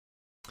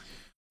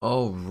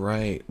All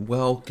right,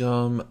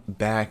 welcome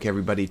back,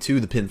 everybody, to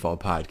the Pinfall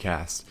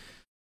Podcast.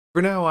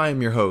 For now, I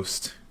am your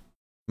host,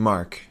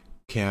 Marc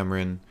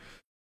Cameron.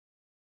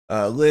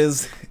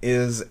 Liz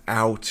is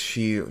out.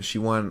 She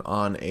went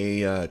on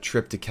a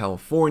trip to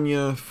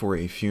California for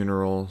a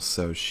funeral,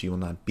 so she will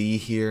not be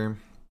here.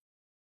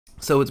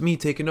 So it's me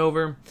taking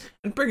over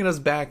and bringing us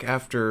back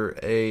after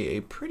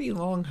a pretty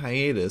long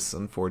hiatus,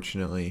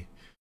 unfortunately.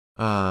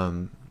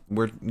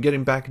 We're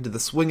getting back into the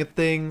swing of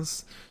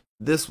things.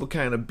 This will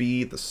kind of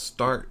be the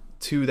start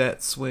to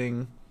that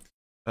swing.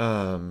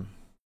 Um,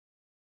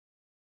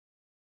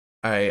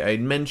 I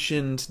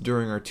mentioned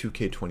during our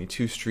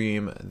 2K22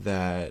 stream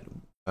that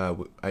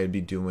I'd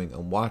be doing a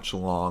watch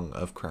along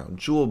of Crown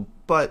Jewel,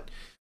 but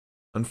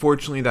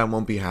unfortunately that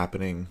won't be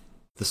happening.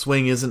 The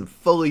swing isn't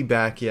fully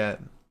back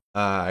yet.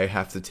 I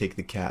have to take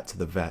the cat to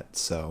the vet,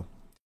 so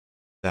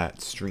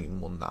that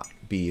stream will not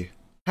be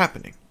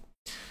happening.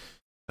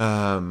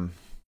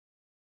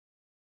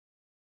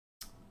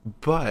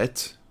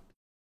 But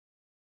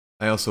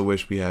I also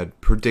wish we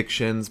had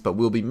predictions, but I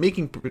will be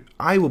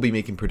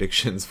making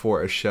predictions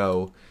for a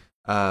show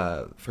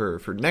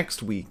for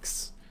next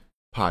week's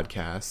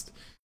podcast.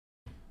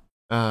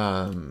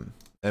 And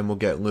we'll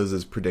get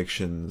Liz's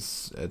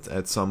predictions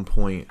at some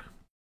point.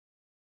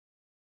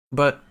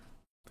 But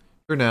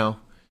for now,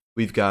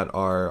 we've got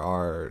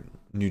our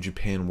New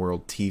Japan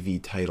World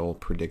TV title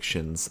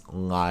predictions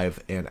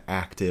live and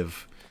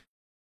active.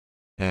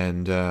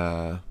 And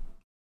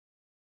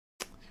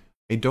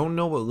I don't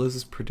know what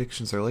Liz's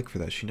predictions are like for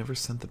that. She never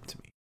sent them to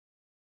me.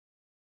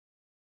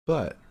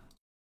 But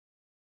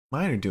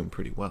mine are doing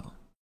pretty well.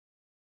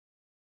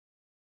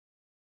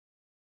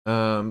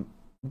 But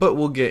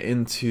we'll get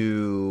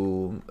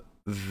into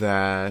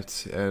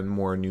that and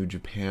more New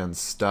Japan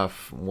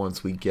stuff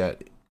once we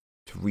get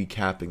to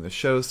recapping the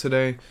shows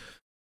today.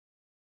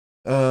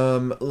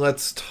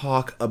 Let's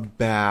talk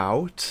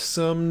about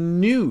some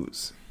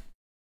news.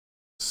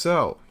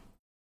 So,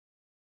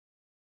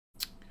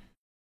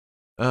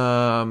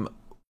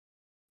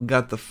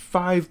 got the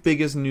 5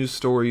 biggest news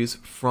stories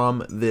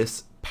from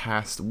this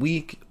past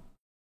week.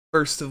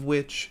 First of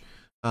which,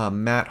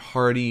 Matt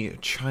Hardy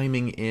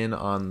chiming in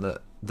on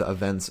the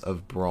events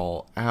of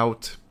Brawl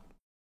Out.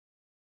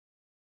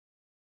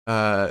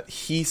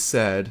 He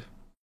said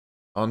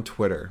on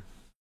Twitter,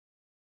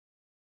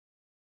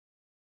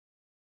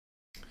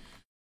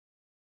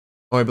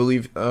 I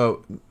believe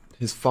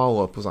his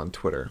follow-up was on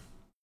Twitter.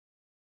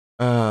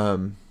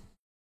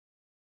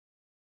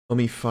 Let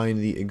me find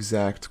the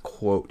exact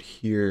quote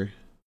here.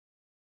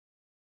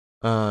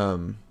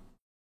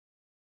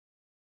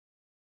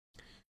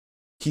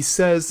 He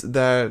says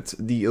that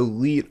the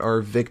Elite are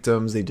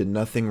victims. They did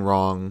nothing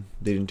wrong.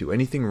 They didn't do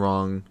anything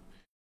wrong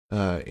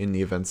in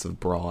the events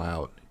of Brawl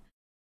Out.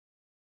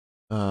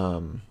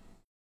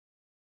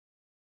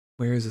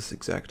 Where is this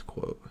exact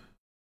quote?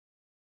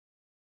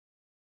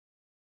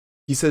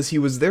 He says he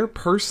was there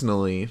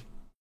personally.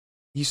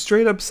 He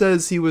straight up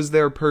says he was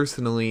there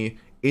personally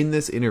in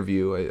this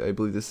interview. I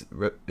believe this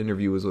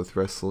interview was with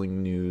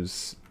Wrestling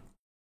News.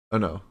 Oh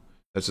no,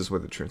 that's just where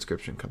the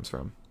transcription comes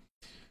from.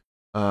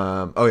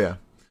 Oh yeah,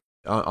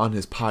 on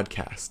his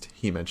podcast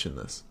he mentioned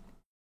this.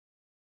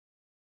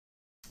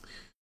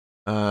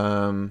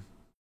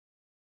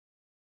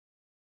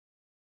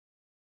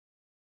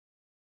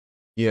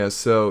 Yeah,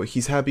 so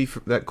he's happy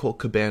that COLT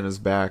CABANA's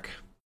back.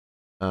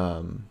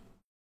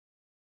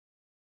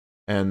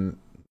 And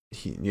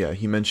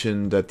he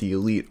mentioned that the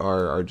Elite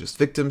are just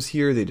victims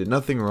here. They did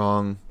nothing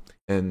wrong,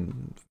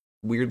 and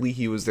weirdly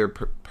he was there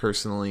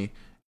personally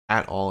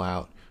at All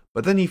Out.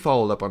 But then he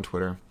followed up on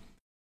Twitter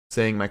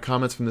saying, "My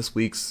comments from this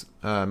week's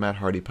Matt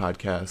Hardy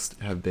podcast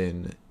have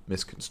been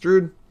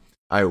misconstrued.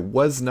 I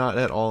was not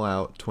at All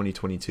Out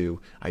 2022.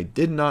 I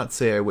did not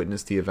say I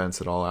witnessed the events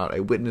at All Out.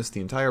 I witnessed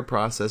the entire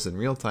process in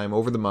real time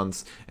over the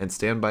months and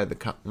stand by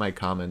my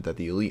comment that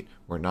the Elite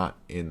were not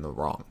in the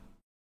wrong."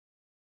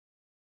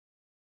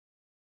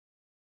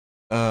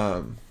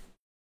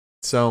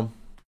 So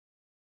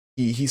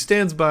he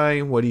stands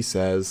by what he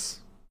says,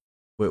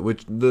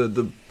 which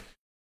the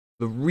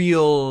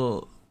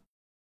real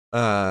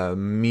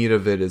meat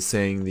of it is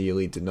saying the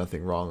Elite did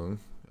nothing wrong.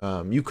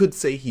 You could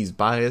say he's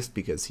biased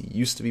because he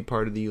used to be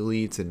part of the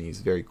Elite and he's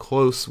very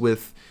close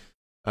with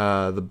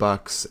the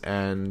Bucks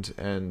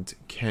and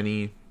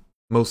Kenny,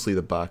 mostly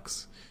the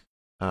Bucks.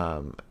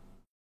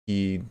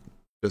 He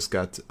just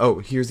got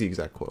here's the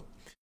exact quote.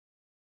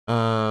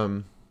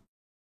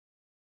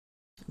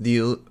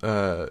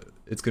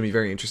 It's going to be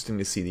very interesting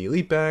to see the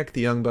Elite back,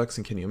 the Young Bucks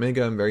and Kenny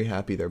Omega. I'm very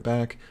happy they're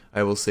back.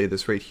 I will say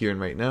this right here and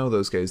right now,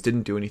 those guys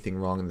didn't do anything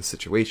wrong in the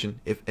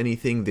situation. If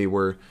anything, they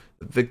were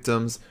the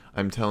victims.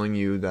 I'm telling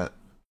you that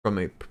from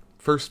a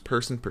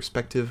first-person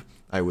perspective,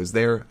 I was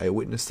there, I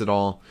witnessed it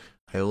all.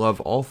 I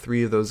love all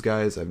 3 of those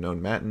guys. I've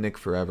known Matt and Nick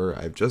forever.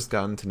 I've just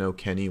gotten to know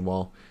Kenny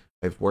while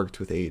I've worked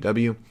with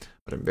AEW,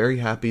 but I'm very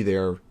happy they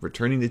are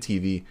returning to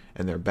TV,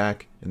 and they're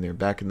back in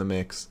the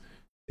mix.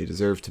 They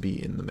deserve to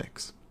be in the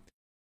mix.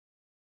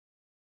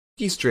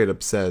 He straight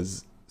up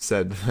said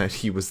that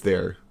he was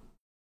there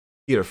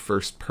He had a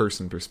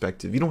first-person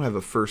perspective. You don't have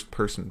a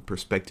first-person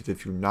perspective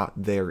if you're not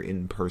there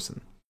in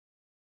person.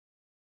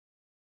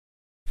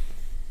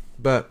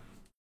 But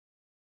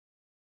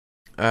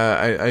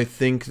I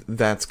think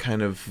that's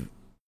kind of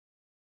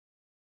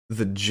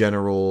the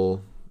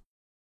general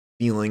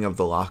feeling of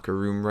the locker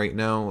room right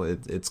now.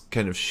 It's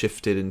kind of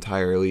shifted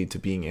entirely to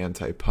being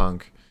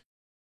anti-punk,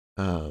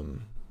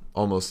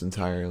 almost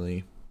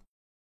entirely.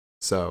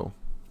 So,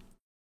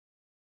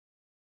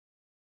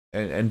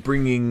 and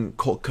bringing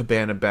Colt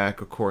Cabana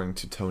back, according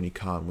to Tony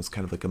Khan, was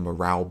kind of like a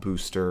morale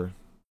booster,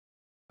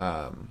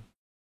 kind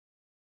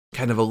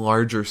of a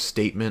larger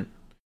statement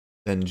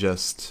than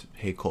just,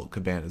 hey, Colt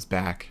Cabana's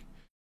back.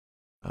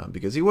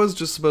 Because he was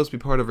just supposed to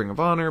be part of Ring of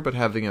Honor, but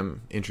having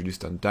him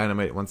introduced on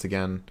Dynamite once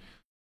again,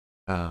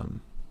 kind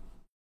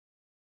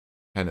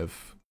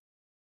of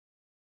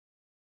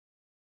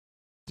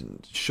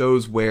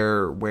shows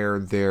where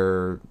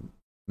their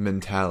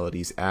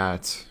mentality's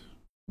at,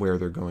 where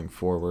they're going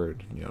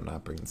forward. You know,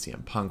 not bringing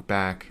CM Punk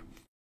back.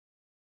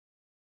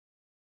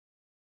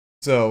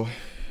 So,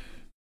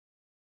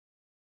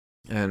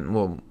 and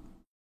well,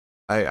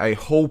 I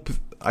hope,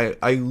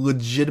 I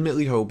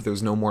legitimately hope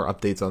there's no more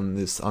updates on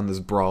this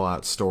Brawl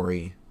Out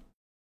story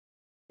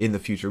in the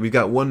future. We've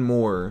got one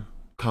more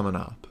coming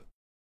up,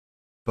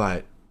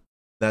 but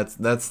that's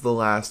the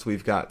last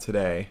we've got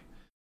today.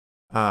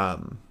 I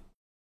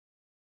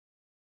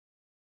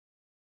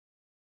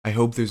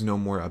hope there's no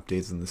more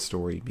updates in the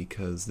story,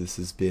 because this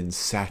has been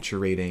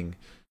saturating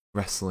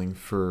wrestling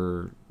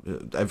for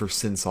ever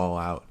since All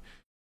Out.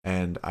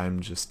 And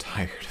I'm just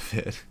tired of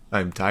it.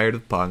 I'm tired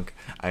of Punk.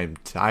 I'm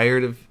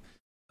tired of...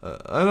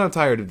 I'm not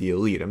tired of the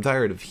Elite. I'm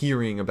tired of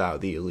hearing about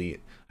the Elite.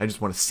 I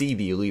just want to see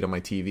the Elite on my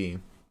TV.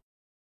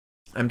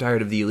 I'm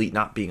tired of the Elite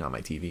not being on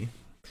my TV.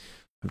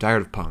 I'm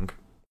tired of Punk.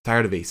 I'm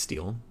tired of Ace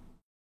Steel.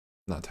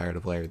 I'm not tired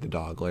of Larry the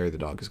Dog. Larry the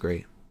Dog is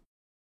great.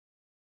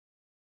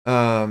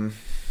 But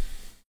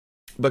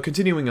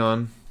continuing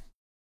on,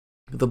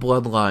 the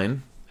Bloodline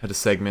had a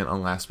segment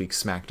on last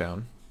week's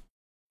SmackDown.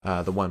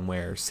 The one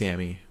where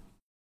Sammy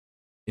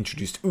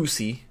introduced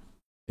Usi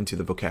into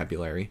the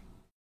vocabulary.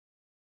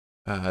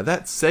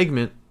 That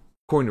segment,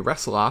 according to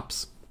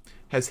WrestleOps,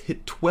 has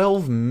hit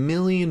 12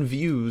 million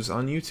views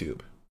on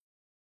YouTube,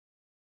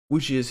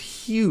 which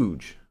is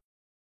huge.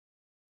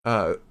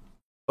 Not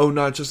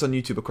just on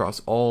YouTube,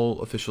 across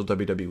all official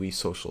WWE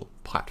social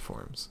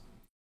platforms.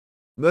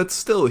 That's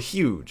still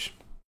huge.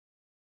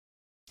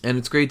 And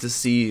it's great to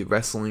see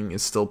wrestling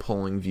is still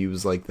pulling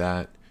views like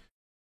that.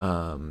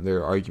 There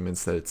are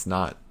arguments that it's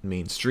not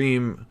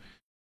mainstream,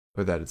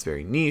 or that it's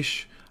very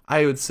niche.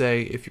 I would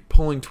say if you're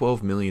pulling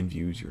 12 million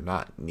views, you're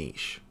not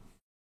niche.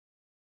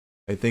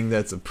 I think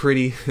that's a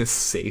pretty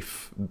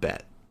safe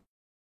bet.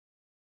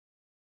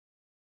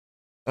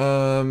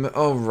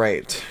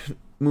 Alright.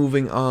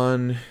 Moving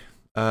on.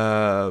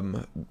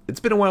 It's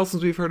been a while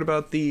since we've heard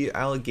about the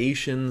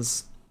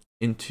allegations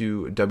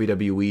into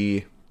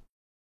WWE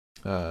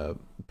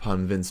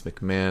upon Vince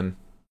McMahon.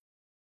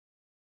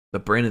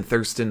 But Brandon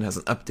Thurston has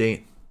an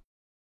update.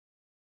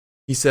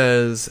 He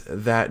says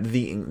that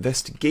the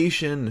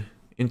investigation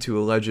into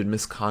alleged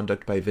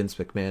misconduct by Vince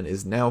McMahon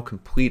is now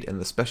complete, and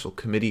the special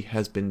committee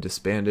has been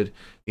disbanded.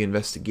 The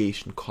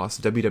investigation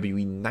cost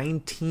WWE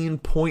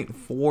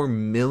 $19.4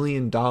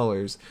 million.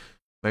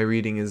 My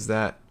reading is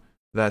that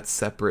that's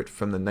separate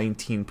from the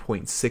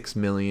 $19.6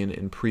 million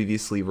in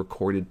previously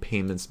recorded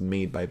payments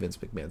made by Vince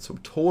McMahon. So a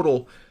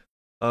total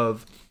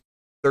of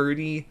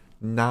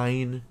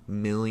 $39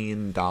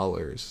 million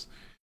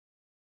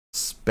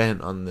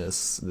spent on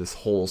this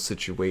whole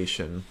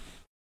situation.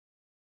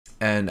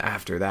 And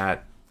after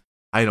that,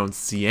 I don't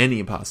see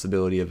any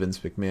possibility of Vince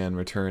McMahon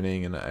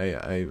returning. And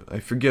I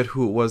forget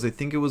who it was. I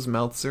think it was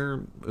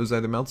Meltzer. It was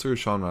either Meltzer or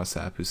Sean Ross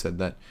Sapp who said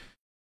that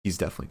he's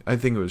definitely... I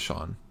think it was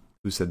Sean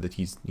who said that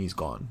he's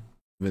gone.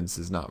 Vince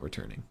is not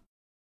returning.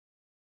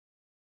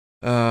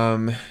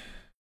 But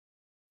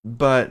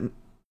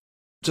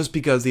just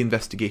because the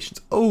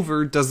investigation's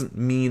over doesn't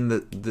mean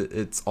that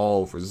it's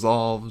all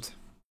resolved.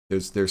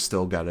 There's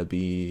still got to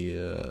be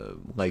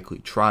likely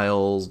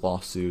trials,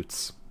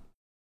 lawsuits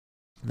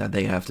that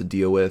they have to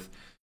deal with,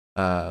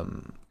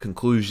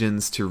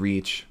 conclusions to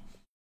reach.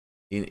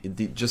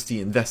 Just the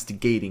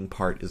investigating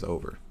part is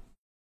over.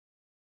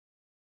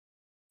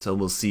 So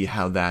we'll see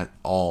how that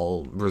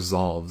all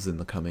resolves in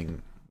the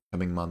coming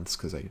months,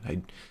 because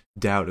I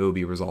doubt it will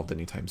be resolved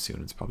anytime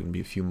soon. It's probably going to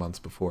be a few months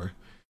before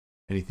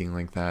anything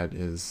like that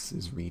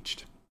is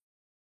reached.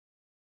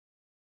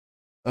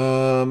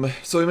 So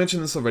I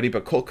mentioned this already,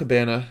 but Colt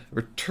Cabana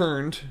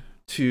returned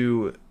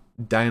to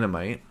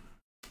Dynamite.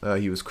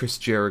 He was Chris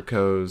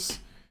Jericho's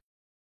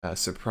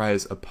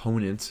surprise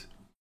opponent,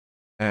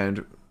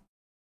 and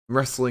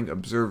Wrestling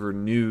Observer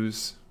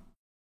News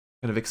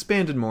kind of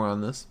expanded more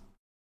on this.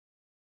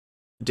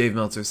 Dave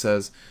Meltzer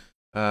says,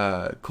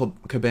 Colt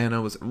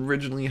Cabana was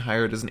originally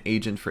hired as an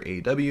agent for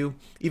AEW,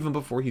 even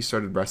before he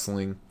started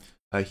wrestling.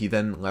 He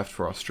then left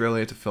for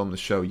Australia to film the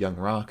show Young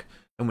Rock,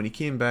 and when he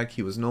came back,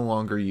 he was no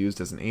longer used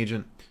as an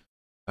agent.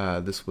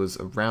 This was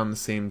around the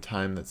same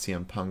time that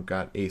CM Punk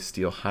got Ace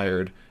Steel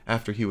hired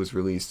after he was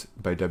released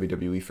by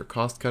WWE for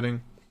cost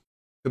cutting.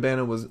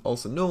 Cabana was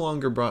also no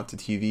longer brought to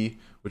TV,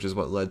 which is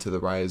what led to the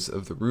rise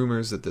of the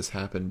rumors that this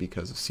happened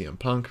because of CM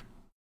Punk.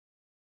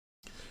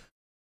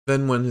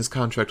 Then when his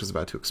contract was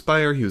about to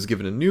expire, he was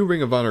given a new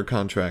Ring of Honor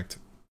contract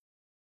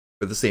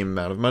for the same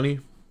amount of money.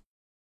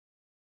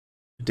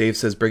 Dave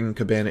says bringing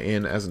Cabana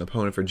in as an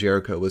opponent for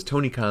Jericho was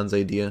Tony Khan's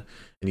idea,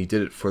 and he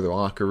did it for the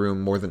locker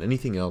room more than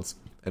anything else,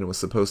 and it was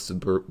supposed to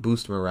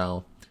boost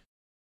morale.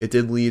 It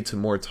did lead to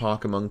more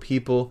talk among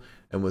people,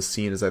 and was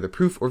seen as either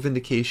proof or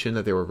vindication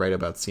that they were right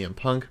about CM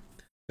Punk.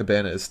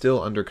 Cabana is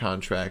still under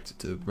contract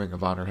to Ring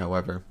of Honor,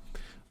 however,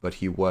 but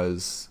he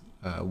was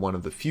one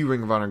of the few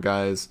Ring of Honor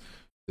guys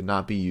to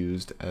not be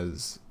used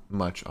as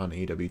much on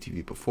AEW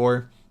TV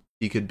before.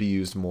 He could be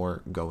used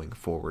more going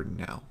forward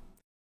now.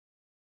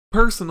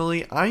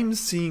 Personally, I'm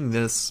seeing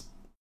this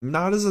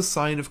not as a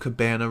sign of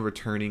Cabana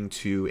returning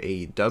to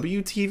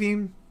AEW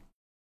TV,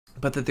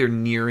 but that they're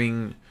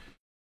nearing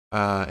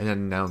an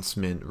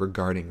announcement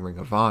regarding Ring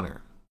of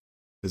Honor.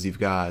 Because you've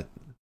got,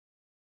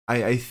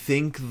 I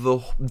think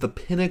the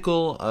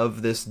pinnacle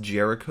of this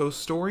Jericho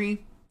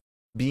story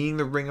being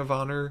the Ring of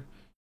Honor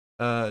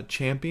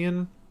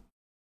champion.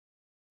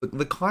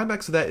 The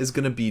climax of that is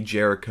going to be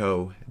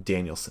Jericho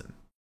Danielson.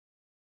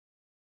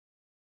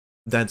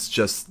 That's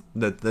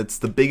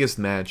the biggest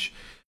match.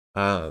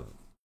 I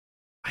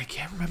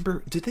can't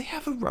remember. Did they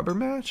have a rubber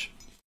match?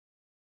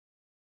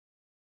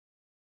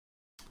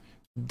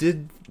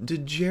 Did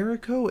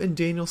Jericho and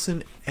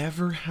Danielson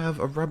ever have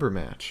a rubber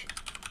match?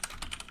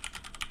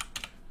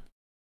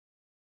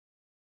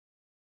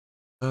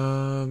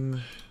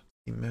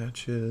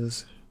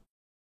 Matches.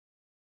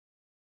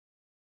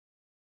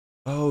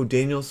 Oh,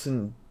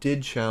 Danielson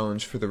did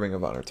challenge for the Ring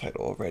of Honor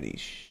title already.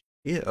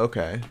 Yeah,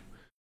 okay.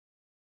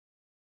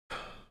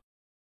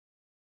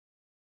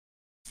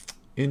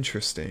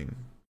 Interesting.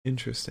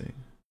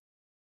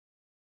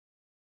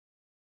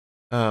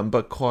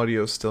 But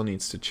Claudio still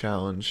needs to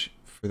challenge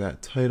for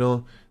that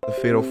title. The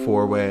Fatal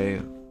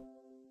 4-Way.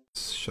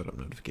 Shut up,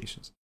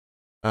 notifications.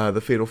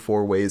 The Fatal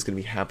 4-Way is going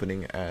to be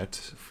happening at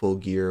Full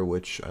Gear,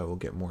 which I will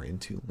get more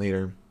into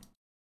later.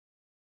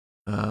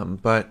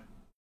 But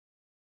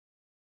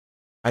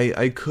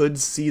I could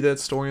see that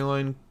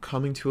storyline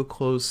coming to a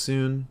close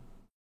soon.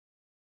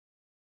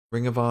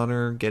 Ring of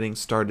Honor getting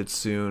started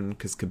soon,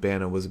 because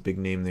Cabana was a big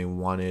name they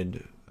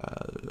wanted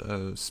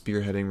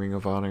spearheading Ring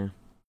of Honor.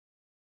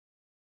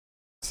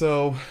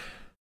 So,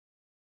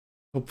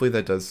 hopefully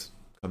that does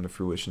come to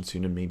fruition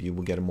soon, and maybe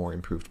we'll get a more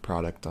improved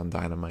product on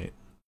Dynamite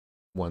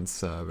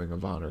once Ring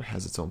of Honor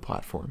has its own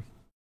platform.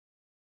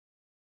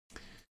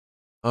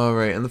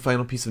 Alright, and the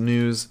final piece of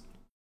news.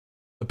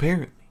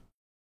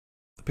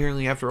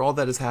 Apparently after all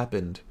that has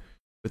happened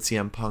with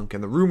CM Punk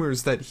and the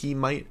rumors that he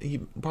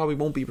probably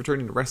won't be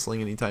returning to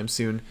wrestling anytime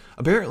soon,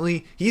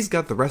 apparently he's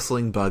got the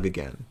wrestling bug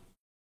again.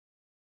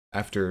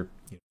 After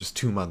just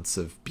 2 months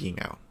of being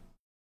out.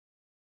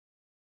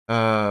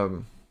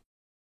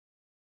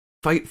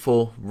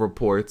 Fightful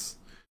reports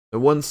that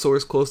one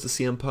source close to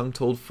CM Punk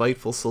told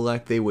Fightful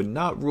Select they would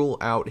not rule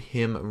out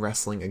him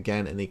wrestling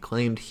again, and they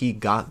claimed he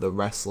got the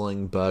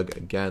wrestling bug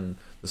again.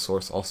 The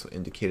source also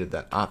indicated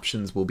that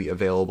options will be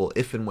available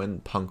if and when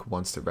Punk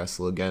wants to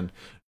wrestle again.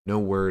 No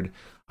word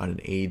on an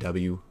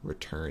AEW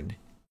return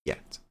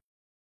yet.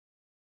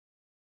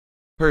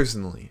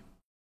 Personally,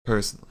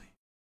 I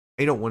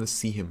don't want to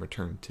see him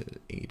return to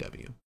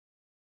AEW.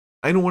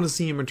 I don't want to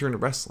see him return to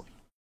wrestling.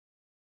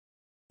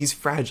 He's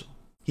fragile.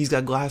 He's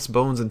got glass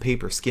bones and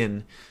paper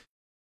skin.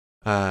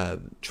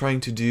 Trying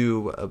to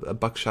do a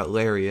buckshot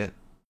lariat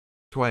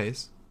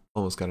twice.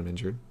 Almost got him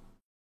injured.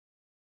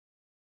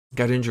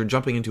 Got injured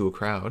jumping into a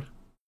crowd.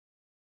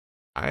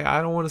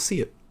 I don't want to see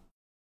it.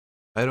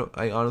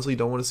 I honestly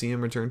don't want to see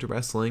him return to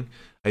wrestling.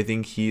 I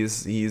think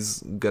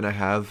he's gonna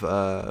have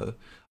a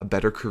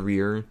better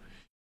career,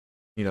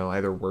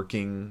 either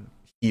working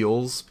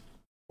heels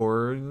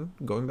or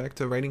going back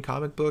to writing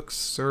comic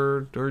books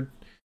or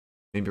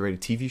maybe write a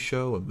TV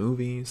show, a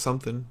movie,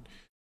 something.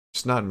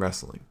 Just not in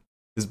wrestling.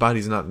 His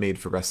body's not made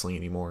for wrestling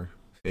anymore.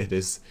 It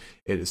is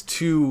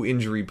too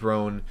injury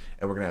prone,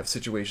 and we're gonna have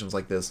situations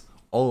like this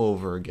all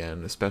over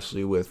again,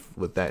 especially with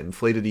that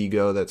inflated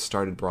ego that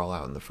started Brawl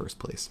Out in the first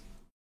place.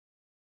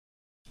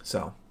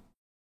 So,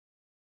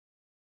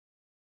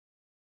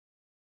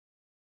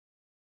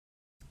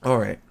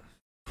 alright.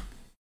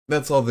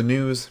 That's all the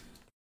news.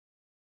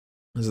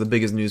 This is the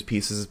biggest news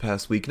pieces this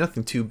past week.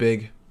 Nothing too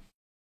big.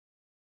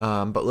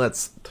 But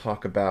let's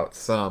talk about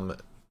some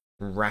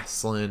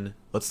wrestling.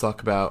 Let's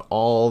talk about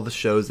all the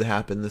shows that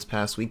happened this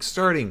past week,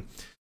 starting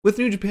with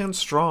New Japan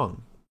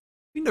Strong.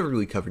 We never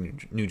really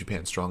covered New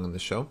Japan Strong in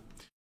this show.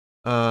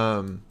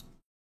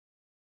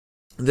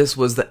 This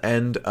was the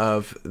end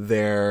of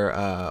their,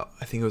 I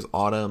think it was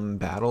Autumn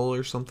Battle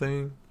or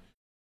something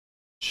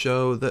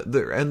show,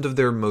 the end of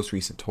their most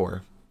recent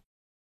tour.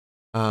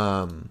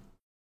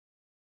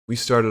 We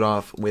started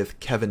off with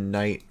Kevin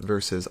Knight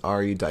versus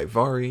Ari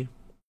Daivari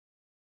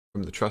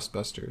from the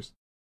Trustbusters.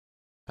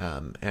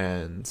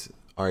 And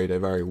Ari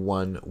Daivari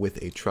won with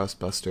a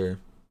trustbuster. It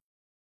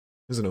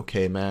was an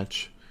okay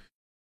match.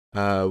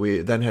 We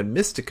then had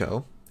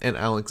Mystico and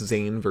Alex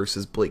Zane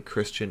versus Blake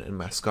Christian and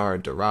Mascara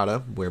Dorada,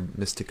 where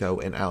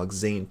Mystico and Alex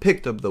Zane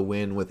picked up the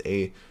win with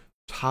a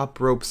top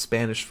rope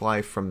Spanish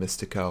fly from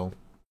Mystico.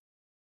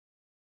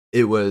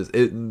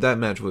 That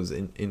match was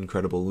an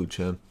incredible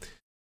lucha.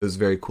 It was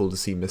very cool to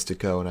see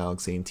Mystico and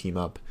Alex Zane team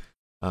up,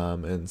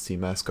 and see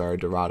Mascara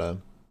Dorada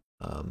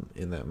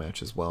in that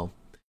match as well.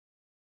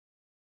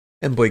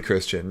 And Blake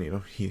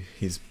Christian,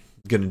 he's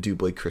gonna do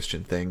Blake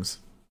Christian things.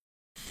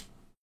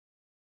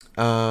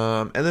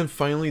 And then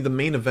finally, the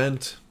main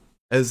event,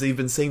 as they've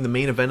been saying, the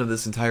main event of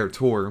this entire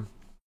tour,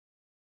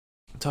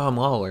 Tom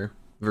Lawler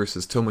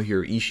versus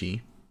Tomohiro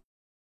Ishii.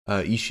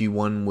 Ishii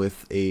won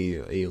with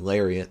a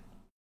lariat.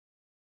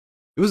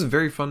 It was a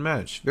very fun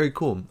match, very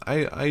cool.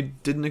 I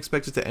didn't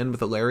expect it to end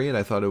with a lariat.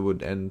 I thought it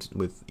would end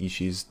with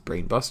Ishii's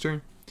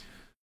brainbuster,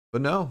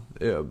 but no,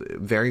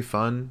 very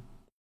fun.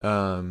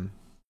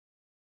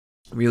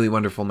 Really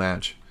wonderful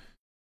match.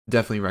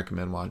 Definitely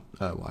recommend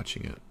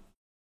watching it.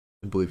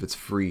 I believe it's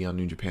free on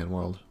New Japan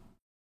World.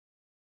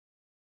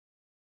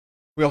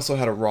 We also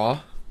had a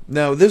Raw.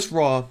 Now, this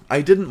Raw,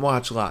 I didn't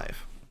watch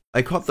live.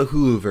 I caught the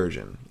Hulu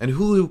version. And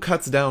Hulu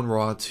cuts down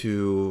Raw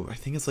to, I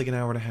think it's like an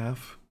hour and a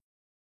half.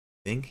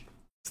 I think.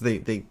 So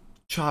they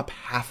chop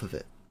half of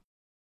it.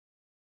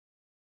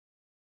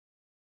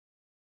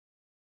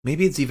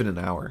 Maybe it's even an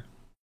hour.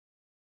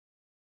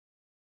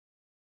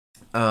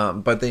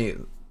 But they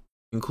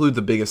include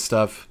the biggest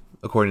stuff,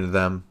 according to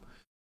them.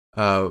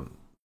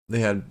 They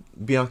had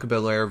Bianca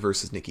Belair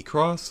versus Nikki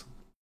Cross,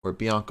 where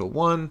Bianca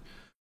won.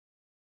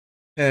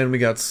 And we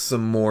got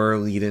some more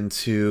lead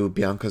into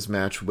Bianca's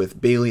match with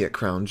Bayley at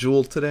Crown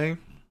Jewel today.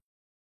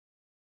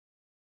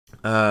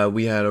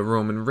 We had a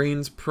Roman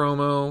Reigns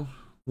promo.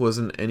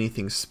 Wasn't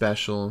anything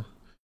special.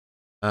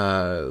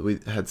 We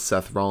had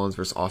Seth Rollins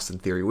versus Austin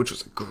Theory, which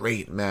was a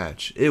great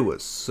match. It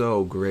was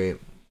so great.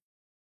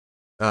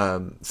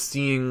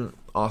 Seeing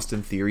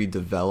Austin Theory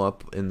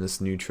develop in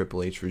this new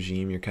Triple H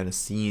regime, you're kind of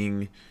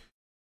seeing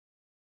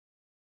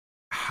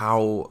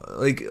how,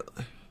 like,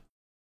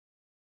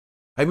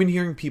 I've been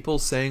hearing people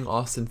saying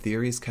Austin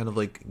Theory is kind of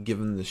like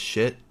given the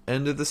shit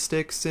end of the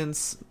stick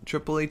since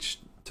Triple H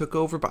took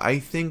over, but I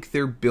think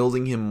they're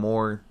building him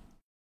more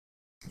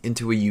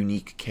into a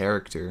unique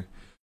character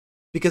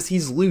because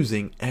he's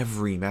losing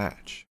every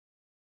match.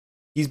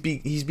 He's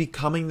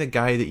becoming the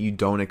guy that you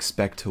don't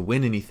expect to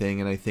win anything,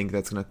 and I think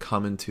that's going to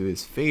come into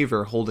his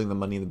favor holding the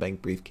Money in the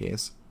Bank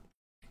briefcase.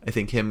 I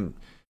think him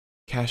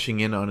cashing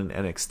in on an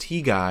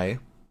NXT guy,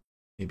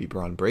 maybe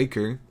Braun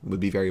Breaker, would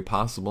be very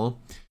possible,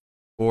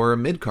 or a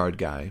mid-card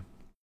guy.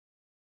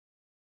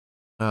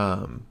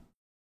 But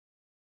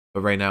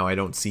right now I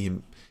don't see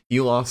him. He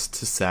lost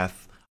to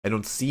Seth. I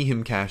don't see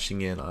him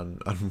cashing in on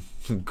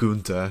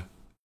Gunta.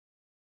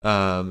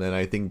 And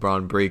I think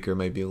Braun Breaker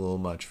might be a little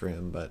much for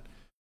him, but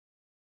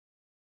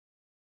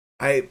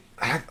I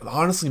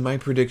honestly, my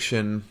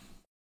prediction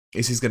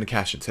is he's going to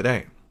cash it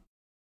today.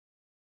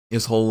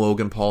 His whole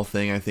Logan Paul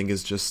thing, I think,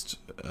 is just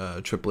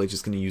Triple H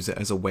is going to use it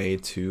as a way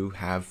to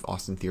have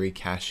Austin Theory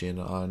cash in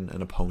on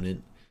an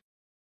opponent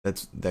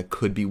that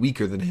could be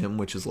weaker than him,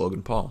 which is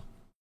Logan Paul.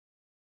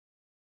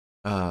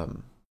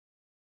 And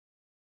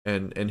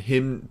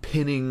him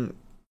pinning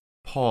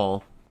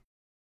Paul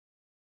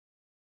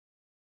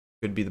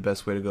could be the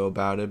best way to go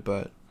about it,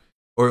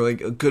 or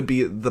like it could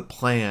be the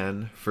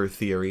plan for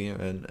Theory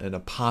and a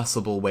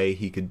possible way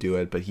he could do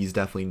it, but he's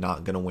definitely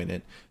not going to win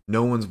it.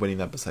 No one's winning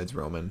that besides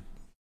Roman.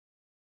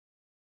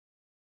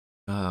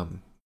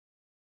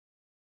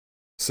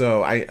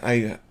 So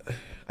I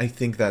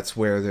think that's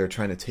where they're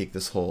trying to take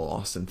this whole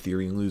Austin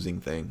Theory losing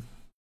thing.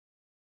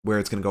 Where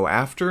it's going to go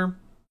after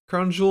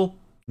Crown Jewel,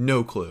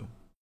 no clue.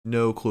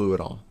 No clue at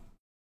all.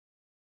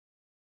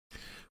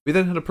 We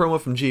then had a promo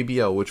from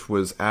JBL, which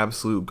was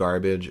absolute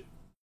garbage.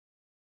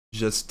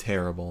 Just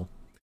terrible.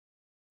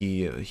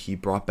 He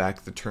brought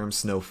back the term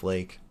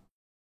snowflake.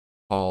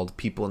 Called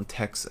people in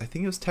Texas, I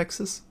think it was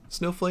Texas,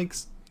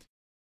 snowflakes.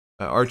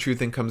 R-Truth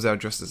then comes out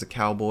dressed as a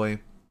cowboy.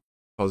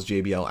 Calls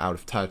JBL out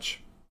of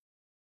touch.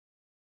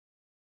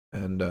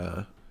 And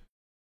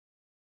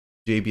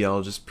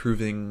JBL just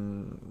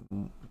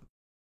proving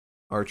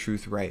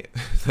R-Truth right.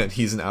 That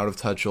he's an out of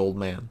touch old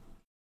man.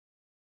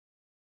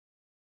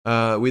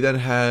 We then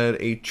had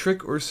a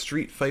trick or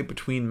street fight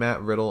between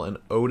Matt Riddle and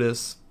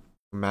Otis.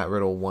 Matt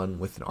Riddle won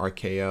with an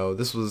RKO.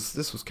 This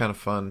was kind of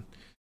fun.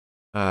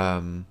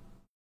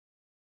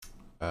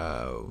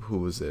 Who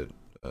was it?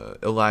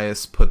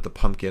 Elias put the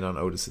pumpkin on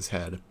Otis's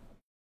head,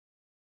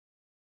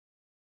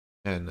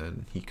 and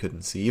then he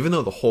couldn't see. Even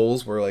though the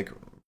holes were like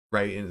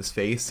right in his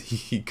face,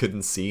 he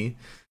couldn't see.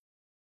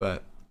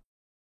 But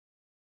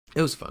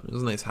it was fun. It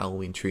was a nice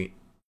Halloween treat.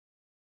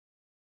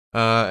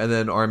 And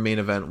then our main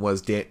event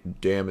was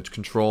Damage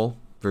Control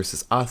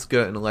versus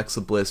Asuka and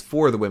Alexa Bliss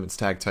for the women's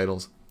tag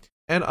titles.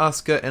 And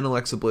Asuka and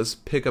Alexa Bliss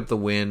pick up the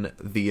win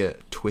via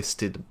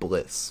Twisted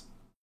Bliss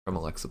from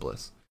Alexa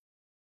Bliss.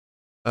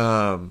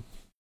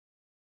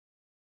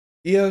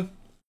 Yeah,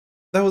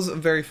 that was a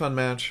very fun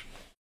match.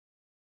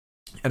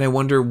 And I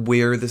wonder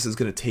where this is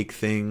going to take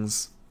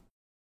things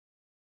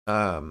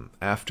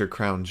after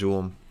Crown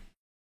Jewel.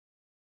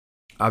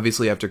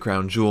 Obviously, after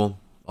Crown Jewel,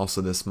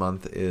 also this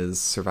month is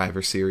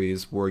Survivor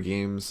Series War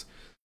Games.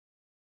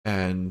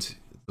 And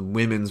the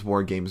women's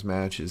War Games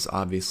match is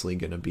obviously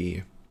going to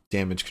be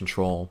Damage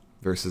Control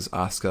versus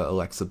Asuka,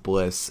 Alexa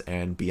Bliss,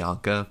 and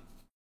Bianca.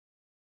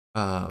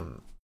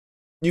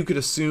 You could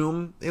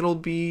assume it'll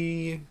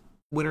be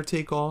winner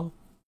take all.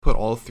 Put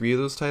all three of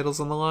those titles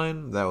on the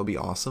line. That would be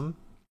awesome.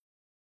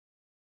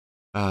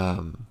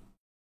 And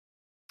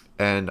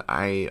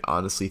I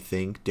honestly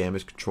think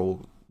Damage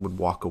Control would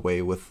walk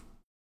away with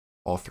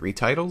all three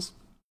titles.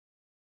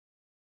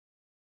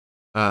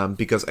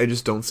 Because I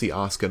just don't see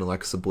Asuka and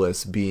Alexa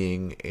Bliss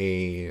being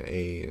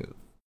a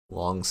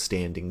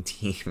long-standing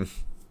team.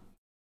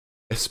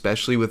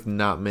 Especially with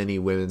not many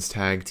women's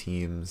tag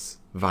teams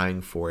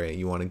vying for it.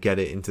 You want to get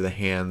it into the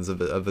hands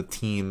of a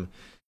team,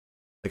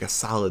 like a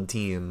solid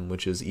team,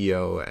 which is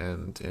Io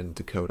and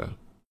Dakota.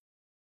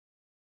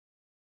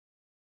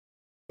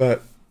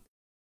 But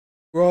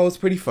overall, it was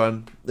pretty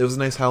fun. It was a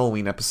nice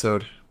Halloween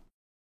episode.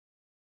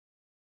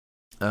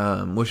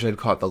 Wish I'd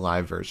caught the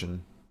live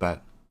version,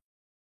 but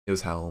it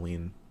was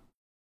Halloween.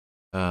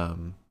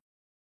 Liz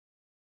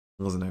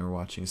and I were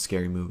watching a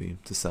scary movie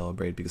to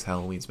celebrate because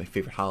Halloween's my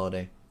favorite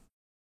holiday.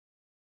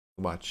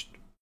 I watched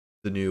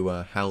the new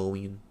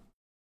Halloween,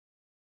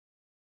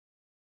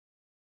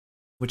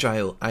 which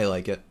I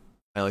like it.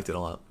 I liked it a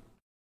lot.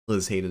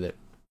 Liz hated it.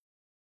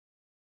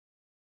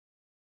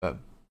 But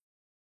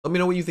let me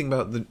know what you think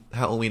about the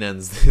Halloween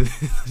Ends in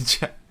the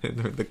chat,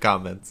 in the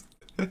comments.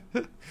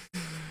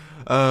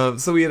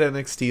 So we had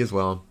NXT as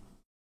well.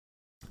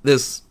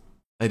 This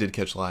I did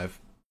catch live.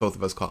 Both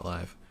of us caught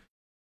live.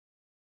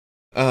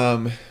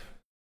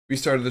 We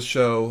started the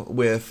show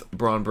with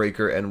Braun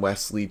Breaker and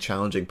Wesley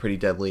challenging Pretty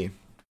Deadly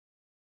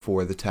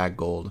for the tag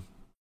gold.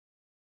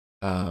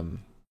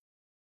 Braun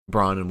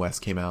and Wes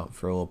came out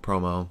for a little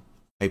promo,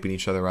 hyping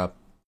each other up.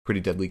 Pretty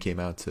Deadly came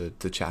out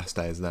to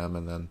chastise them,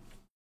 and then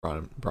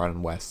Braun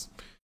and Wes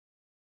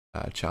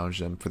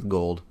challenged them for the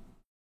gold,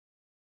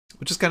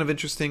 which is kind of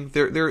interesting.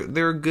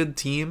 They're a good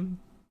team,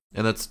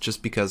 and that's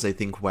just because I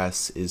think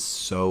Wes is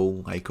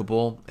so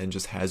likable and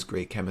just has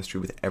great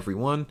chemistry with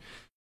everyone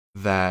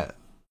that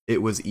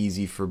it was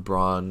easy for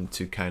Braun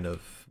to kind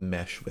of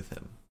mesh with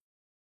him.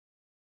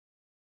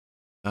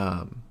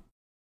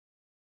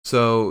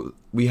 So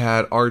we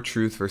had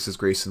R-Truth versus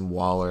Grayson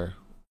Waller,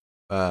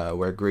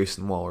 where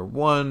Grayson Waller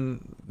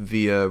won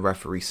via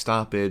referee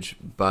stoppage,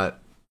 but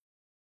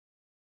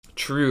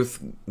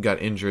Truth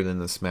got injured in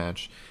this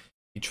match.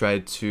 He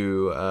tried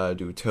to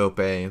do a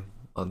tope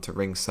onto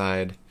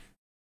ringside.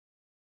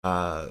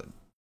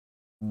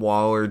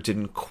 Waller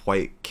didn't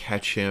quite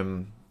catch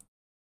him.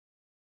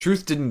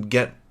 Truth didn't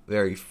get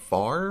very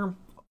far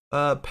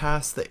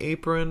past the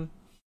apron,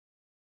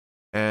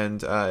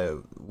 and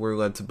we're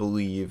led to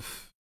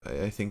believe,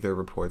 I think there are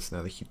reports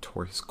now that he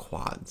tore his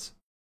quads,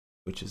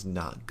 which is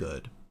not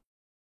good.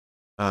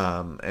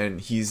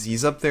 And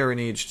he's up there in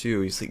age too.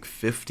 He's like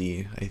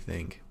 50, I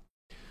think.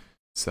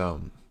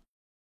 So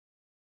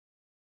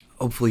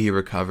hopefully he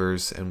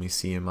recovers and we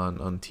see him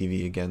on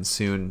TV again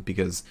soon,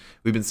 because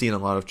we've been seeing a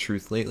lot of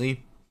Truth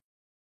lately,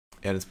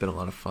 and it's been a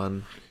lot of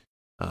fun.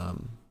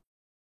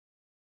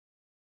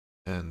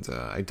 And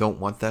I don't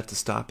want that to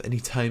stop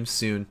anytime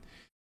soon.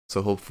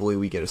 So hopefully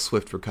we get a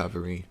swift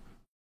recovery.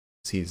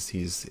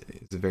 He's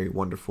a very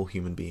wonderful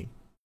human being.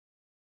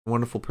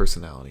 Wonderful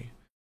personality.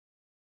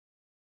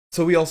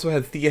 So we also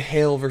had Thea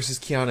Hale versus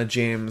Kiana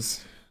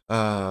James.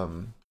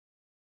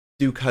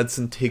 Duke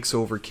Hudson takes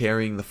over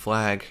carrying the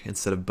flag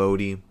instead of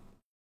Bodhi.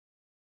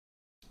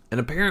 And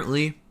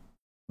apparently,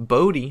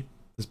 Bodhi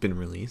has been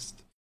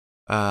released.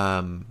 He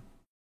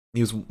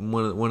was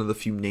one of the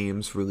few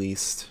names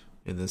released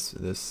in this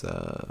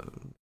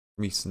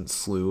recent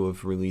slew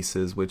of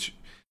releases, which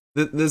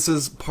this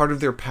is part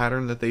of their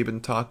pattern that they've been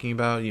talking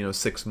about.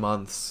 6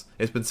 months.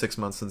 It's been 6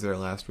 months since their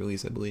last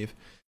release, I believe.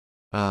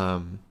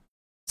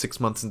 6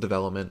 months in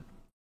development.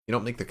 You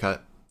don't make the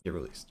cut, you're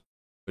released,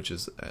 which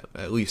is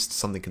at least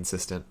something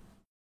consistent.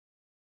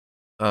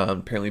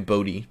 Apparently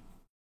Bodhi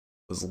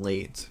was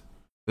late.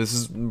 This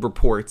is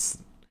reports.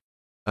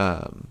 He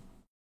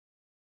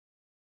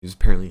was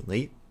apparently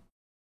late,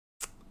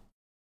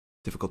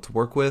 difficult to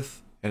work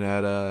with, and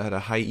had a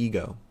high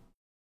ego,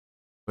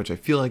 which I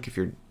feel like if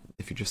you're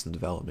just in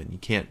development, you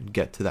can't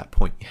get to that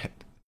point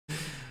yet.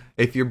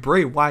 If you're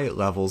Bray Wyatt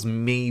levels,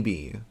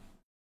 maybe,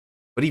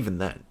 but even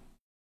then,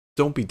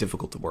 don't be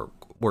difficult to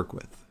work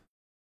with.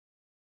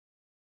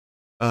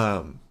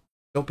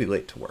 Don't be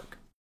late to work.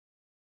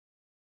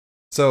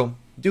 So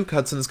Duke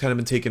Hudson has kind of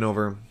been taken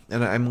over,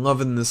 and I'm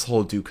loving this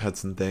whole Duke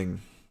Hudson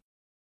thing,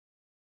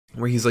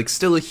 where he's like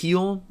still a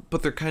heel,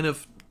 but they're kind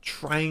of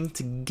trying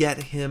to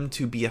get him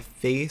to be a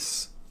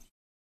face,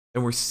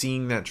 and we're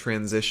seeing that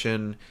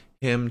transition.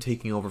 Him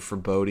taking over for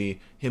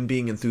Bodhi, him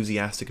being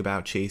enthusiastic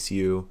about Chase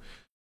U,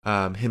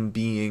 him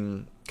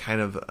being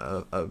kind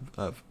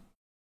of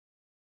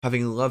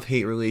having a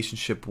love-hate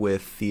relationship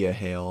with Thea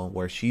Hale,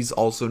 where she's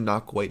also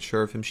not quite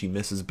sure of him. She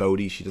misses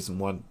Bodhi. She doesn't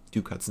want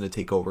Duke Hudson to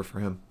take over for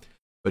him.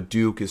 But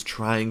Duke is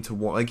trying to,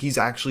 like, he's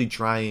actually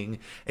trying,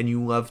 and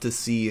you love to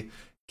see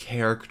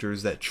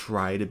characters that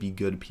try to be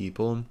good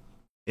people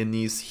in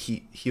these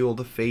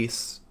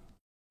heel-to-face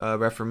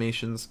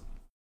reformations.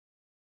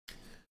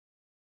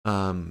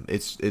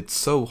 It's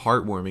so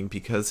heartwarming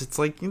because it's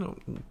like,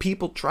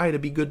 people try to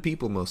be good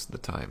people most of the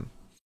time.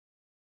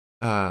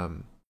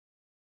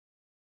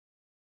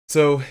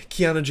 So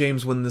Kiana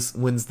James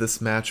wins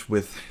this match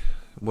with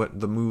what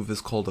the move is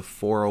called a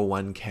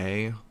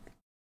 401k.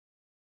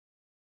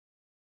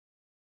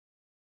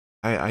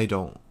 I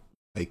don't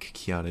like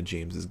Kiana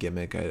James's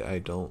gimmick. I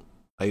don't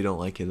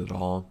like it at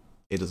all.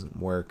 It doesn't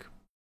work.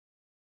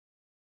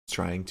 It's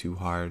trying too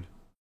hard.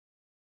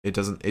 It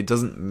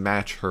doesn't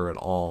match her at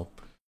all.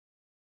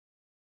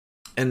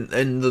 And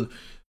the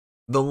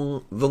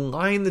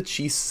line that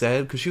she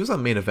said, because she was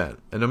on main event,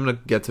 and I'm gonna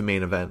get to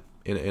main event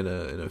in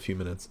a few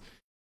minutes.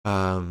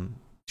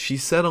 She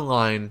said a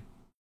line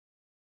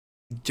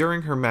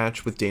during her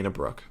match with Dana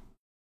Brooke,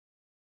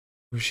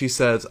 where she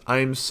says,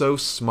 "I'm so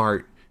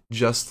smart,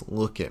 just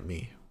look at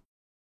me."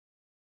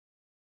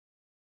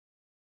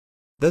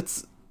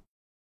 That's,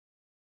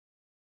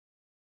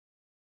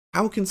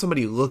 how can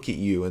somebody look at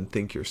you and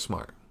think you're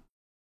smart?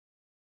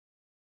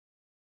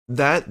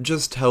 That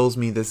just tells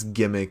me this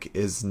gimmick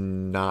is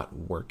not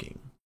working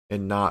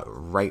and not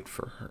right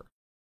for her.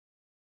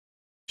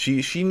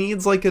 She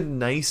needs like a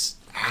nice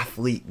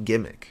athlete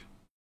gimmick,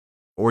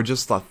 or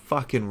just a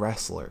fucking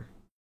wrestler.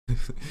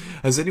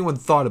 Has anyone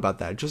thought about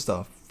that? Just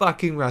a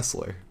fucking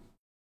wrestler.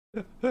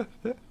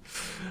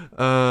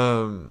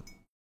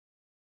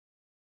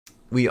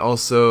 We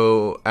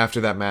also, after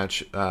that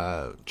match,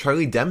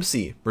 Charlie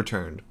Dempsey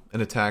returned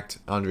and attacked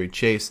Andre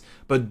Chase,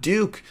 but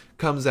Duke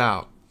comes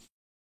out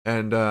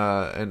and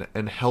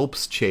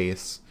helps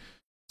Chase.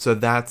 So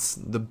that's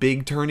the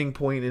big turning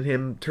point in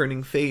him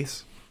turning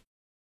face.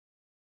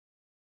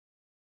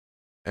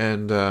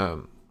 And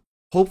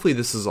hopefully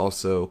this is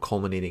also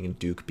culminating in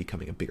Duke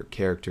becoming a bigger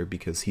character,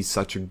 because he's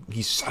such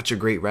a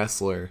great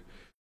wrestler.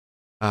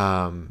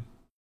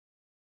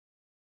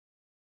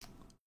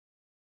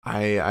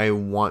 I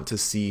want to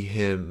see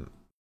him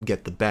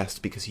get the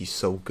best because he's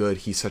so good.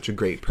 He's such a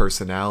great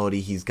personality.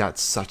 He's got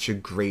such a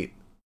great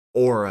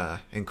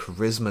aura and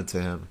charisma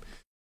to him.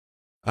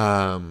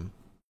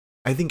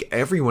 I think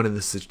everyone in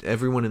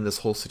this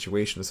whole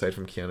situation, aside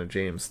from Kiana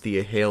James,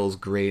 Thea Hale is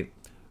great.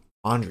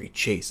 Andre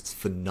Chase is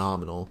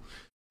phenomenal.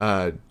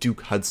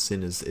 Duke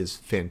Hudson is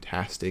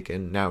fantastic,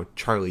 and now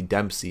Charlie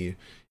Dempsey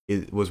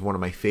was one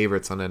of my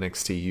favorites on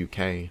NXT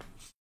UK.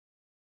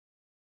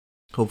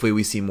 Hopefully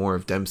we see more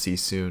of Dempsey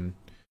soon.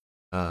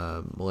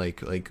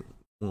 Like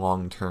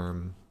long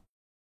term,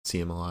 see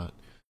him a lot.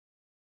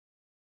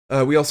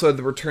 We also had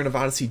the return of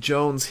Odyssey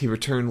Jones. He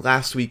returned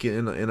last week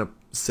in a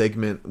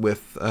segment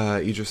with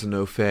Idris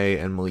Enofe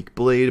and Malik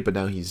Blade, but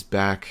now he's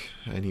back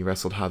and he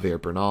wrestled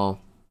Javier Bernal.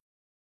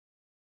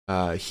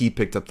 He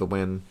picked up the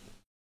win,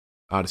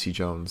 Odyssey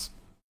Jones.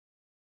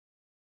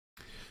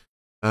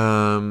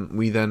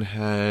 We then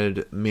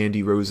had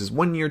Mandy Rose's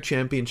 1-year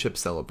championship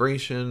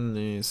celebration.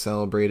 They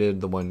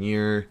celebrated the 1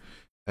 year,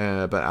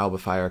 but Alba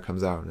Fire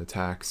comes out and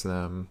attacks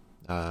them.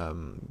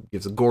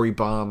 Gives a gory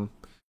bomb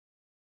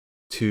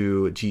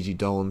to Gigi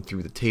Dolan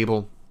through the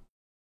table.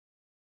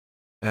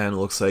 And it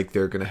looks like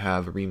they're going to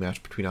have a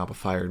rematch between Alba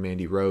Fire and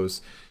Mandy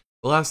Rose.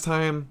 The last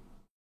time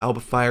Alba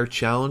Fire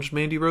challenged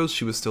Mandy Rose,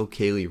 she was still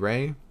Kaylee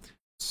Ray.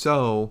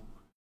 So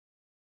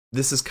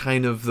this is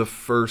kind of the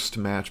first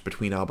match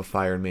between Alba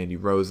Fire and Mandy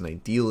Rose, and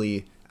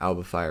ideally,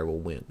 Alba Fire will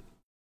win.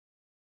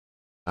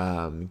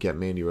 Get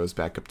Mandy Rose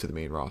back up to the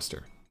main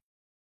roster.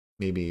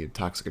 Maybe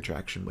Toxic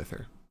Attraction with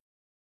her.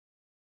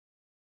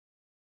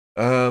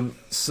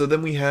 So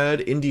then we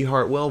had Indy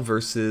Hartwell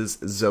versus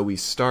Zoe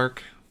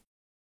Stark.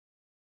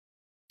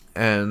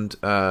 And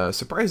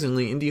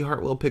surprisingly, Indy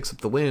Hartwell picks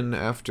up the win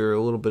after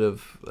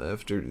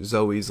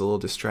Zoe's a little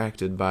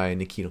distracted by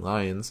Nikita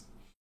Lyons.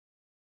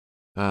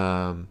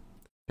 And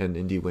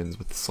Indy wins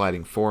with the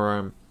sliding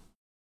forearm.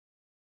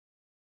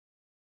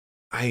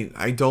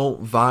 I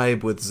don't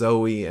vibe with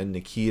Zoe and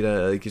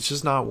Nikita. Like, it's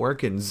just not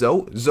working.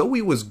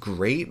 Zoe was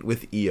great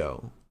with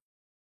Io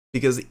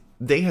because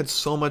they had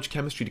so much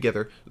chemistry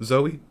together.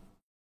 Zoe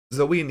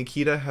and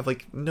Nikita have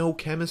like no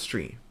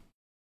chemistry.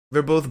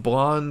 They're both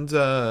blonde,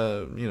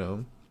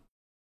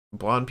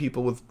 blonde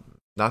people with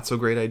not so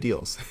great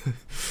ideals.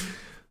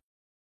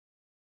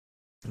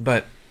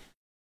 But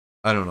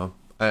I don't know.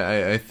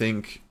 I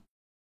think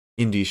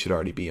Indy should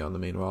already be on the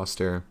main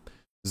roster.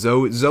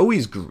 Zoe's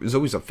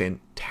a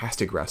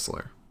fantastic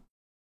wrestler,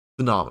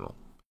 phenomenal.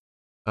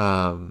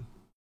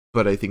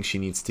 But I think she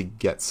needs to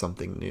get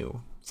something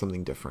new,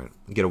 something different,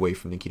 get away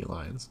from Nikita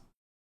Lyons.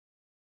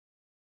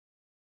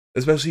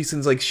 Especially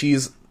since like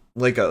she's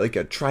like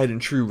a tried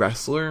and true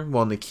wrestler,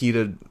 while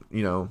Nikita,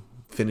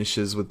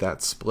 finishes with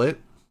that split,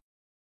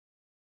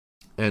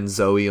 and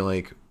Zoe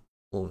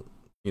will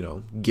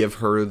give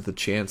her the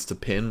chance to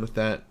pin with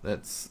that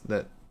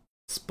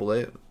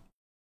split.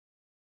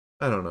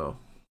 I don't know.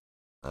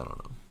 It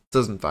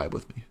doesn't vibe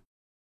with me.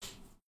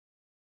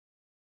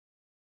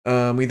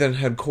 We then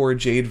had Cora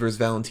Jade versus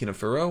Valentina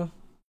Ferro.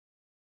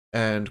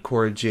 And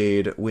Cora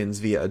Jade wins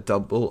via a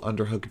double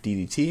underhook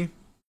DDT.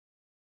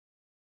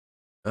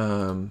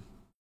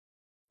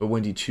 But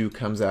Wendy Chu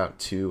comes out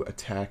to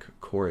attack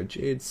Cora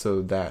Jade,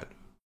 so that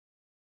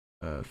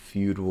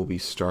feud will be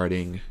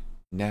starting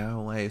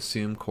now, I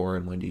assume. Cora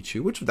and Wendy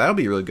Chu, which that'll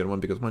be a really good one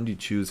because Wendy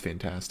Chu is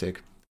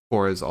fantastic.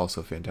 Cora is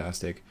also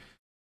fantastic.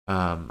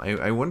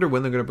 I wonder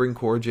when they're going to bring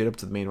Cora Jade up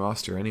to the main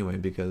roster anyway,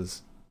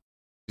 because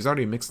she's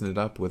already mixing it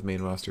up with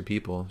main roster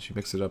people. She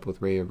mixed it up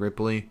with Rhea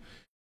Ripley,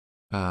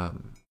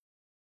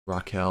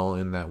 Raquel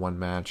in that one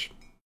match,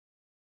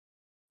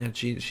 and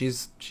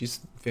she's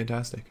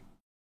fantastic.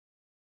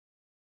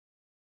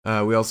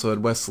 We also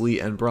had Wesley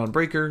and Braun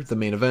Breaker, the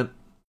main event,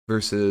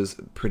 versus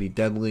Pretty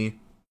Deadly,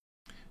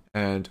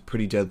 and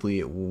Pretty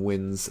Deadly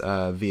wins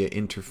via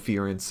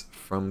interference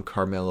from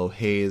Carmelo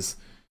Hayes.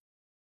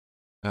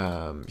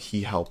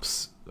 He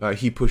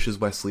pushes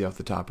Wesley off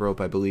the top rope,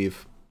 I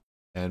believe,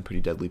 and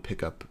Pretty Deadly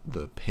pick up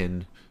the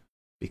pin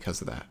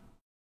because of that.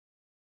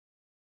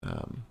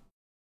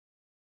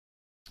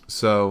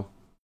 So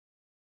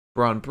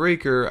Braun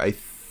Breaker, I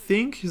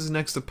think his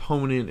next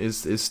opponent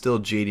is still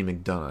JD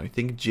McDonough. I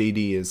think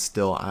JD is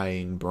still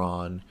eyeing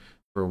Braun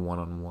for a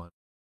one-on-one,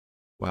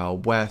 while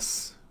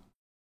Wes,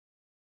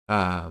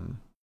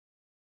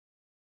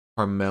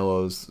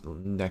 Carmelo's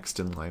next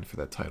in line for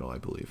that title, I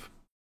believe.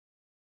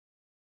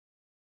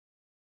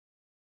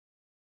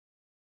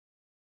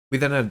 We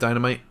then had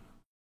Dynamite.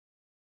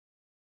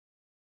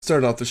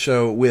 Started off the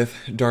show with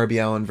Darby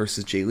Allin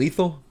versus Jay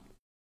Lethal.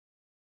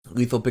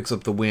 Lethal picks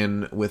up the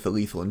win with a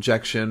lethal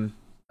injection.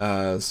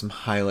 Some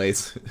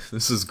highlights.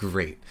 This is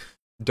great.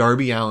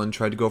 Darby Allin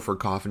tried to go for a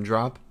coffin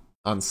drop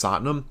on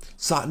Satnam.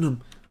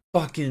 Satnam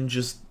fucking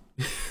just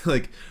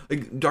like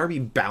Darby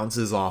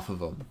bounces off of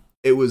him.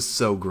 It was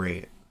so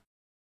great.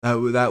 I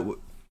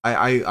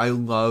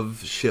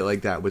love shit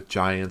like that with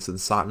giants, and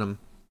Satnam.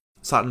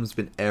 Satnam's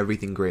been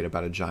everything great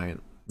about a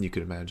giant you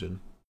could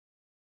imagine.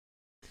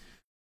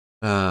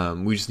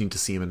 We just need to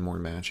see him in more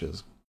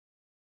matches.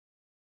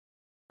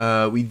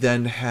 We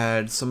then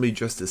had somebody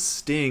dressed as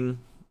Sting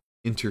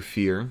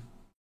interfere,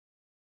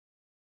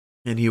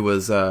 and he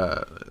was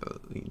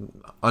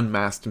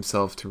unmasked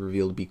himself to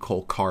reveal to be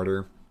Cole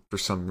Carter for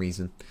some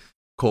reason.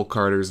 Cole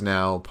Carter's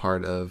now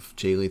part of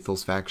Jay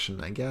Lethal's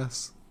faction, I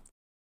guess.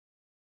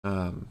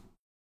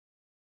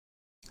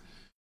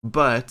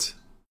 But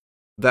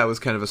that was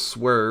kind of a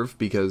swerve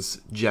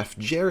because Jeff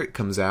Jarrett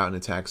comes out and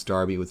attacks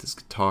Darby with his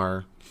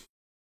guitar.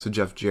 So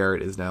Jeff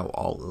Jarrett is now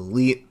all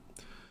elite.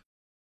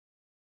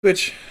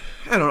 Which,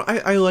 I don't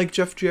know, I like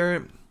Jeff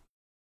Jarrett.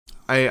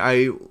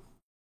 I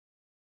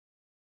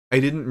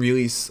didn't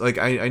really, like,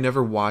 I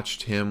never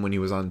watched him when he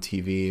was on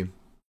TV.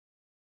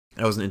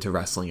 I wasn't into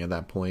wrestling at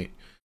that point.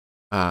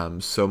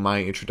 So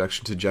my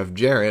introduction to Jeff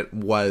Jarrett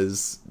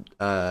was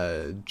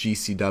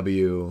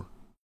GCW,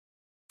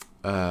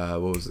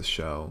 what was the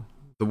show?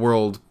 The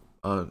World,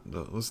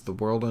 was The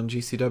World on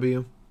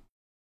GCW?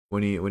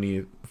 When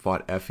he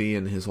fought Effie,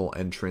 and his whole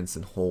entrance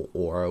and whole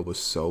aura was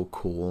so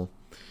cool.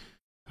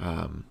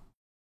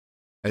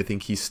 I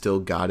think he still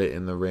got it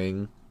in the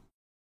ring,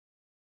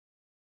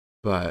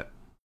 but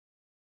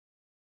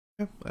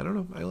yeah, I don't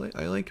know.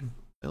 I like him.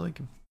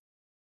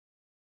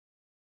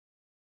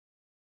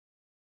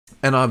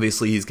 And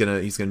obviously he's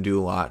gonna do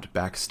a lot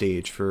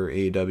backstage for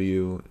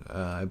AEW.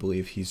 I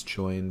believe he's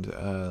joined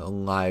a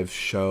live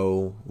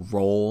show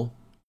role,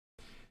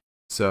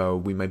 so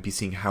we might be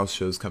seeing house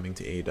shows coming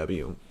to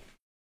AEW.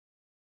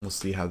 We'll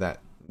see how that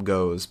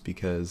goes,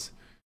 because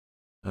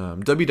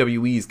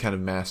WWE's kind of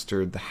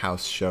mastered the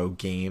house show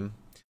game.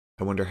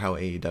 I wonder how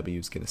AEW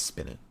is going to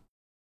spin it,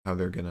 how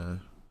they're going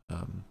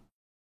to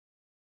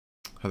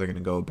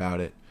go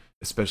about it,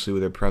 especially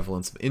with their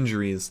prevalence of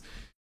injuries.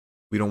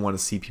 We don't want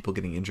to see people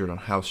getting injured on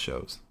house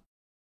shows.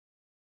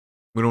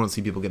 We don't want to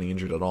see people getting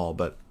injured at all,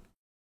 but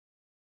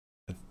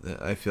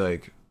I feel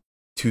like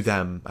to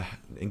them,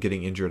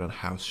 getting injured on a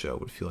house show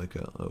would feel like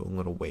a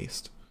little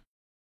waste.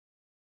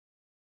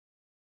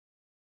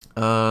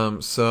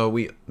 So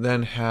we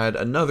then had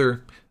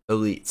another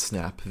Elite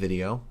Snap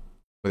video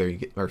where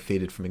they are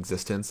faded from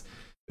existence.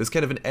 It was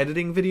kind of an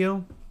editing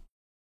video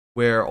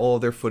where all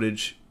of their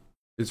footage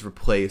is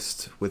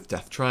replaced with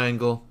Death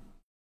Triangle.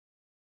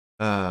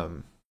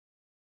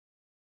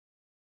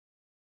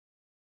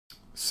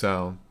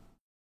 So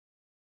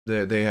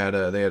they had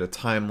a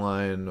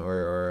timeline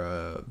or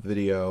a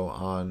video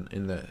on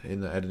in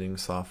the editing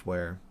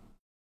software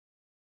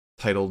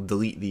titled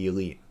 "Delete the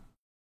Elite."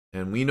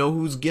 And we know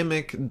whose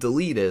gimmick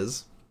Delete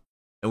is.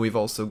 And we've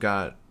also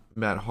got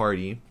Matt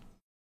Hardy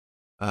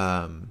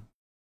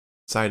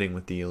siding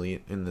with the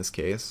Elite in this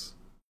case.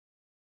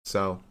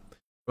 So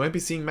we might be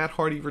seeing Matt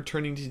Hardy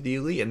returning to the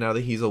Elite, and now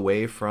that he's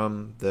away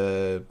from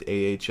the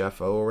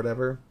AHFO or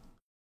whatever,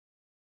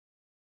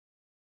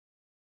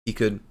 he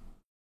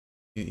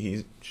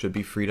should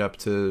be freed up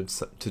to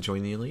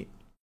join the Elite,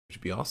 which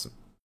would be awesome.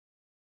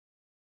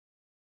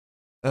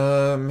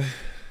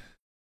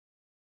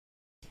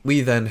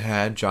 We then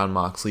had Jon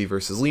Moxley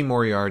versus Lee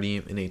Moriarty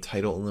in a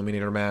title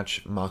eliminator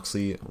match.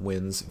 Moxley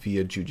wins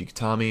via Juji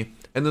Katami,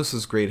 and this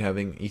was great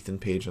having Ethan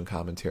Page on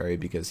commentary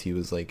because he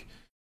was like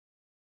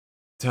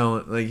he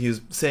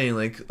was saying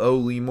like, oh,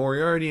 Lee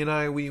Moriarty and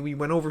I we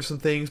went over some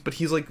things, but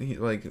he's like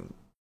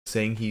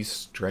saying he's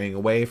straying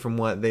away from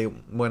what they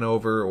went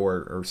over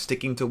or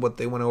sticking to what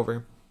they went over.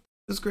 It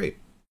was great,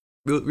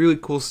 really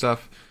cool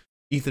stuff.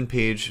 Ethan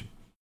Page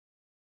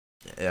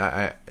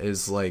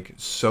is like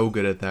so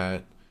good at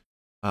that.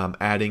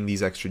 Adding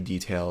these extra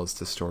details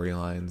to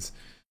storylines.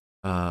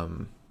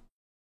 And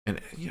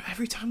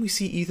every time we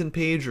see Ethan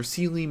Page or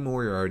see Lee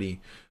Moriarty,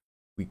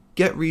 we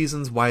get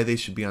reasons why they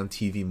should be on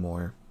TV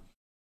more.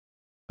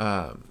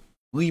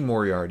 Lee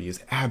Moriarty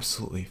is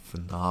absolutely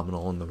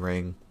phenomenal in the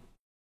ring.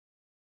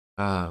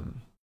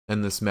 And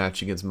this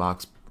match against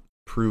Mox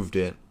proved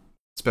it,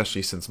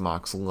 especially since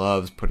Mox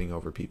loves putting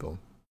over people.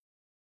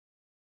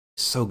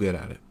 So good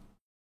at it.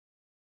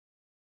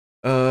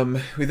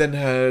 We then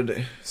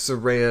had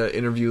Saraya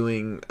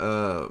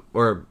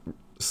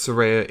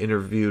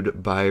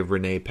interviewed by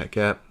Renee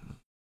Paquette.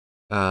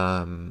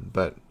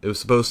 But it was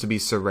supposed to be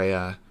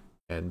Saraya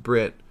and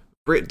Britt.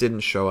 Britt didn't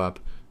show up.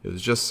 It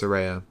was just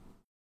Saraya.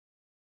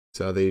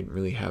 So they didn't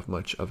really have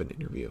much of an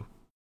interview.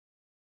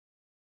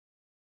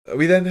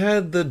 We then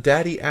had the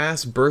Daddy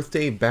Ass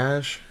Birthday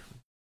Bash.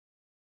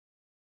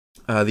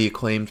 The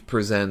Acclaimed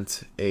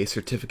present a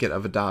certificate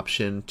of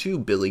adoption to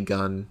Billy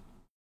Gunn.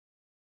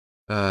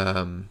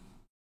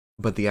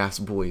 But the Ass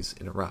Boys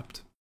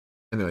interrupt.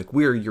 And they're like,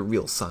 we're your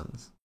real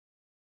sons.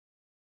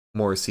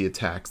 Morrissey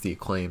attacks the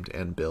Acclaimed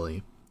and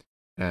Billy.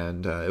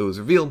 And it was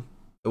revealed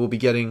that we'll be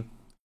getting...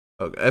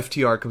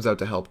 FTR comes out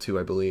to help too,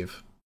 I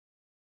believe.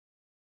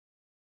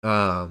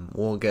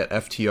 We'll get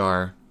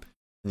FTR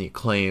and the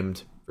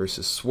Acclaimed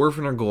versus Swerve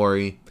in Our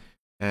Glory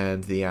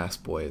and the Ass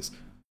Boys.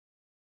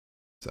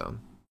 So...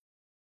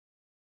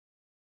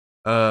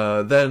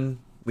 then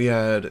we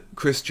had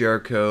Chris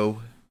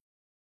Jericho...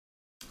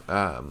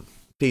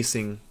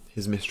 facing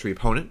his mystery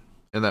opponent,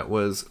 and that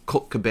was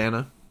Colt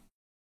Cabana.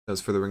 That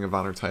was for the Ring of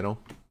Honor title.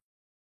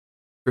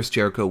 Chris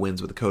Jericho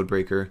wins with a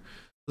Codebreaker. It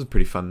was a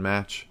pretty fun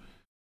match.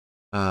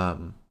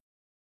 The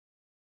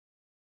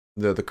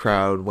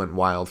crowd went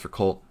wild for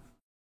Colt.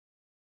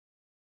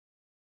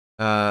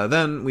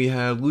 Then we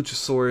had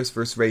Luchasaurus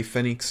versus Rey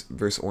Fenix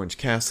versus Orange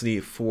Cassidy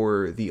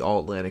for the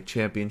All-Atlantic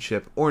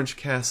Championship. Orange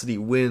Cassidy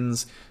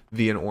wins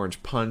via an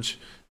orange punch.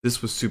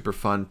 This was super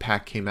fun.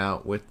 Pac came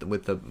out with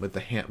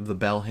the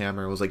bell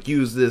hammer. It was like,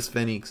 use this,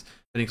 Fenix.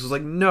 Fenix was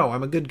like, no,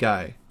 I'm a good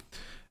guy.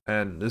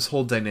 And this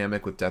whole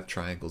dynamic with Death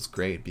Triangle is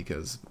great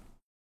because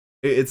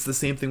it's the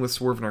same thing with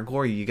Swerve in Our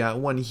Glory. You got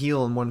one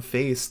heel and one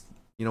face.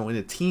 You know, in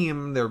a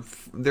team,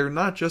 they're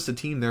not just a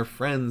team, they're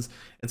friends,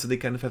 and so they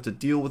kind of have to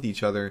deal with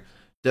each other.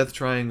 Death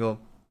Triangle,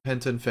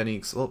 Penta and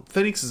Fenix. Well,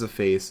 Fenix is a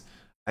face.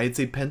 I'd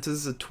say Penta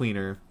is a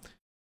tweener,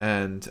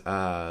 and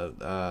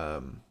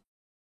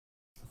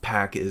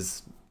Pac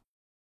is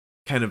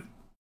kind of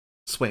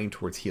swaying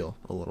towards heel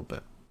a little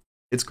bit.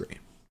 It's great.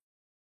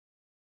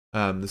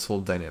 This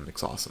whole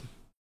dynamic's awesome.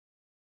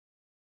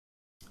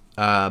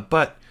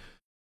 But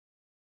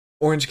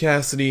Orange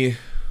Cassidy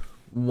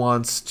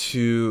wants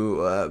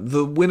to...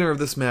 the winner of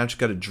this match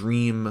got a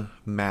dream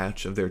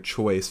match of their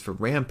choice for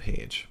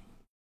Rampage.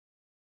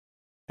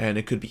 And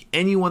it could be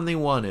anyone they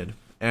wanted.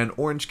 And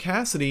Orange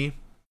Cassidy,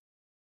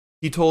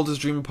 he told his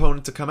dream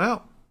opponent to come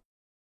out.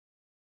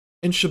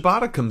 And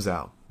Shibata comes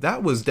out.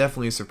 That was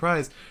definitely a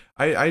surprise.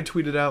 I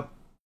tweeted out,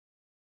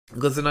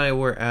 Liz and I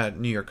were at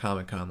New York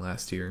Comic Con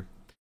last year,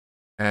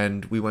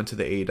 and we went to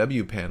the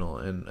AEW panel,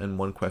 and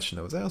one question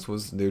that was asked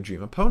was their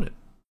dream opponent.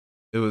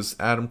 It was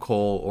Adam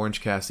Cole,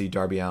 Orange Cassidy,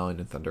 Darby Allin,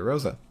 and Thunder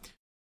Rosa.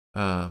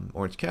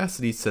 Orange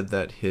Cassidy said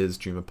that his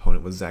dream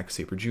opponent was Zack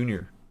Sabre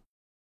Jr.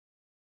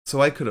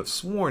 So I could have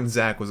sworn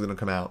Zack was going to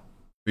come out.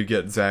 We'd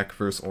get Zack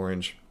versus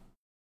Orange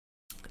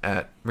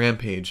at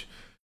Rampage.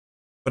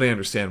 But I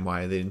understand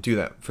why they didn't do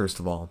that.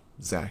 First of all,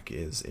 Zack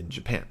is in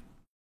Japan.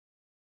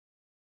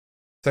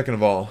 Second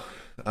of all,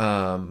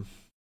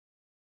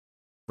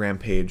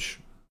 Rampage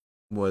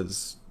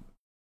was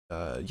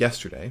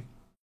yesterday,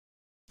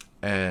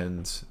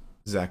 and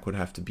Zack would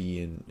have to be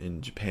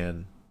in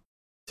Japan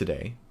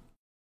today,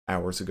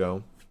 hours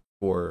ago,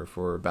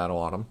 for Battle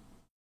Autumn.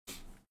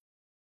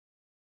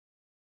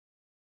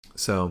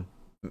 So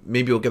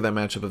maybe we'll get that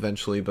matchup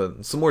eventually,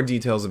 but some more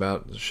details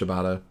about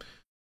Shibata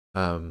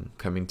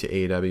coming to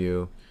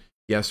AEW.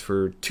 Yes,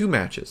 for 2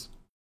 matches.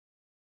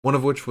 One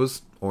of which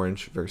was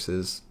Orange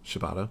versus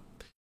Shibata.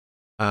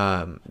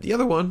 The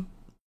other one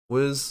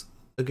was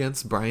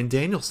against Bryan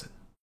Danielson.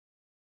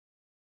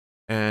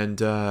 And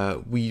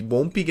we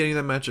won't be getting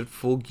that match at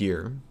Full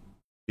Gear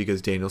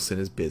because Danielson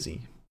is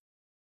busy.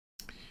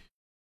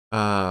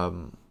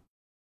 However,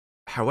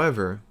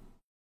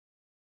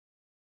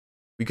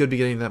 we could be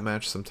getting that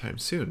match sometime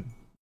soon.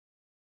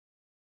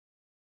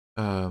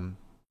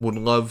 Would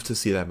love to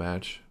see that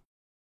match.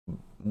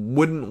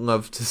 Wouldn't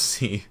love to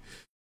see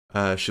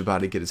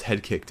Shibata get his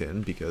head kicked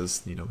in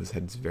because, you know, his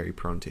head's very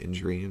prone to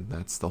injury, and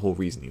that's the whole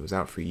reason he was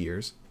out for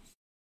years.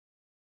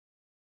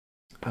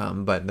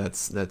 But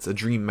that's a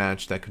dream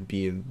match that could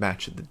be a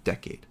match of the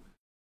decade.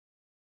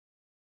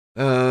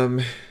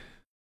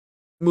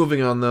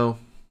 Moving on though,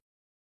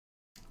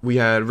 we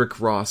had Rick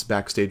Ross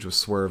backstage with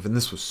Swerve, and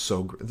this was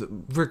so great.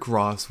 Rick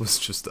Ross was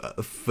just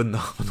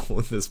phenomenal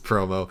in this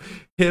promo.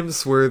 Him,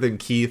 Swerve, and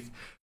Keith,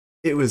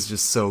 it was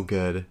just so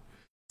good.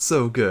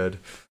 So good.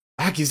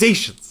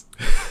 Accusations!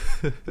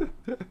 They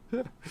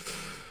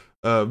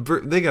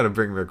gotta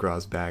bring Rick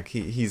Ross back.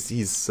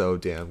 He's so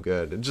damn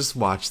good. And just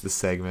watch the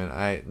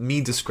segment.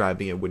 Me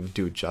describing it wouldn't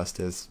do it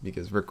justice,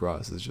 because Rick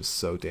Ross is just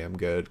so damn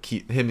good.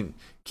 Him and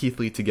Keith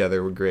Lee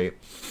together were great.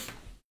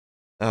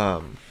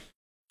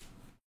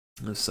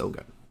 It was so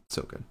good.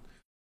 So good.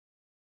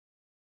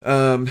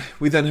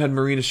 We then had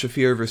Marina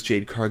Shafir versus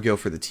Jade Cargill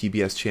for the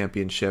TBS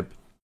Championship.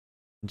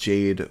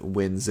 Jade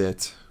wins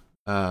it.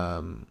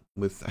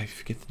 With, I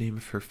forget the name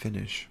of her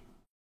finish.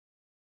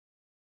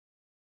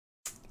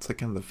 It's like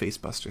kind of the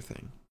facebuster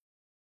thing.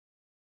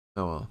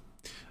 Oh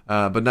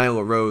well. But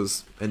Nyla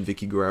Rose and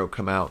Vicky Guerrero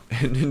come out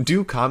and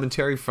do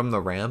commentary from the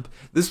ramp.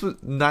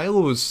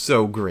 Nyla was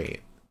so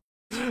great.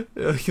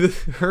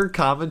 Her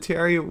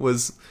commentary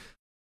was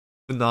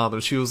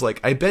phenomenal. She was like,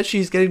 I bet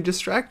she's getting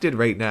distracted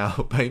right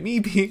now by me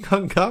being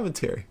on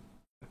commentary.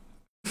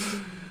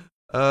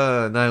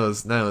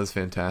 Nyla's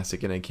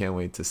fantastic, and I can't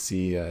wait to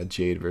see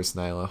Jade versus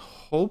Nyla.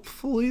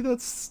 Hopefully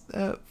that's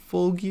at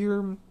Full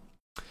Gear.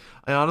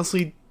 I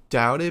honestly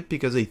doubt it,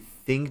 because I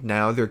think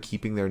now they're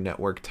keeping their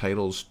network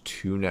titles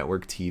to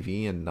network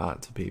TV and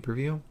not to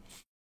pay-per-view,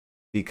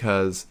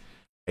 because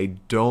I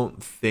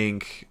don't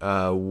think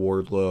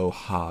Wardlow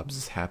Hobbs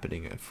is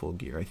happening at Full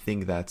Gear. I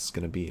think that's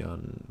going to be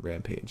on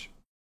Rampage.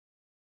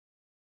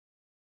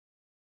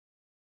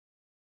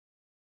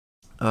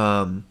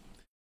 So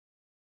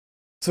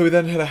we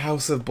then had a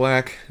House of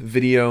Black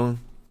video.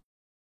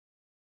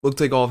 Looked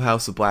like all of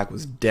House of Black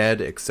was dead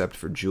except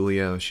for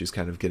Julia. She's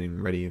kind of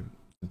getting ready to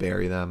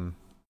bury them.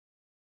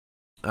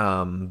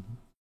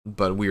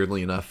 But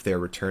weirdly enough, they're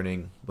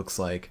returning, looks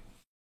like.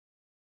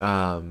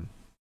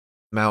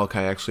 Malachi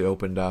actually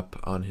opened up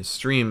on his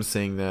stream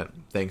saying that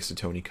thanks to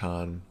Tony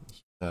Khan,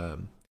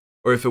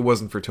 or if it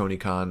wasn't for Tony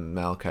Khan,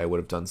 Malachi would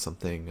have done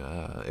something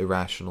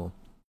irrational.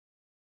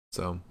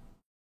 So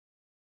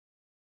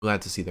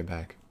glad to see they're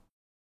back.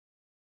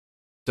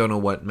 Don't know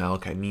what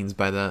Malachi means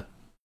by that,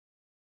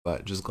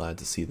 but just glad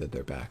to see that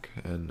they're back,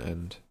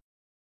 and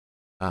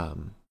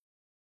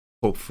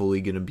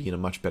hopefully going to be in a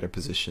much better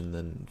position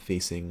than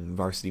facing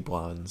Varsity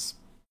Blondes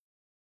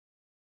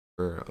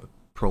for a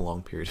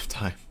prolonged period of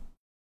time.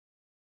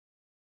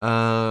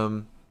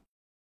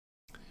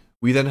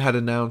 We then had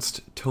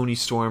announced Toni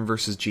Storm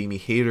versus Jamie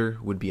Hayter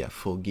would be at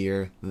Full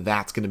Gear.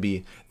 That's gonna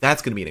be an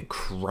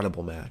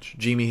incredible match.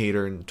 Jamie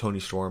Hayter and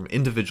Toni Storm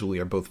individually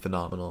are both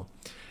phenomenal,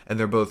 and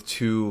they're both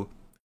two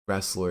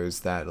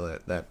wrestlers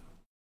that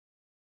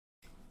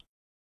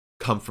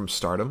come from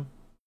Stardom,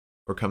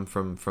 or come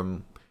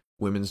from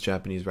women's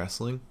Japanese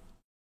wrestling,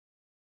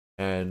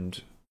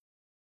 and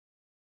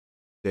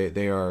they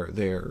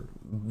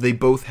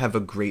both have a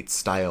great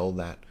style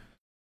that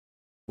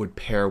would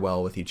pair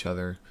well with each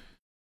other.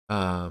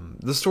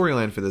 The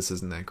storyline for this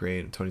isn't that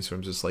great. Toni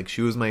Storm's just like,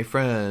 she was my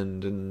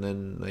friend, and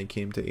then I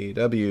came to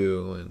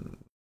AEW, and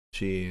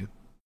she,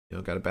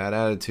 got a bad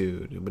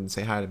attitude and wouldn't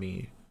say hi to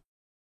me.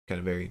 Kind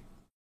of very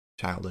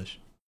childish.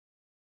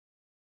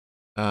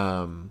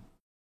 Kind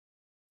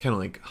of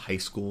like high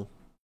school.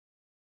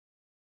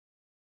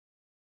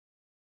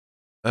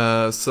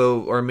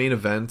 So our main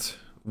event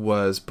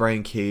was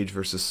Brian Cage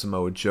versus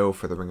Samoa Joe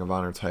for the Ring of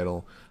Honor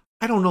title.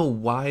 I don't know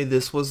why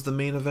this was the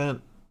main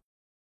event.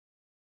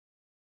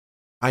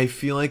 I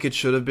feel like it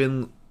should have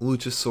been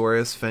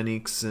Luchasaurus,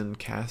 Fenix, and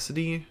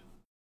Cassidy,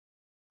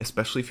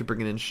 especially if you're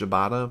bringing in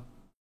Shibata.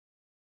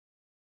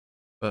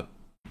 But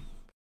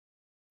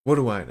what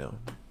do I know?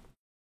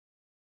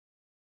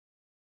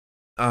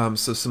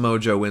 So Samoa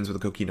Joe wins with a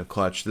Coquina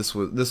Clutch. This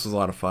was a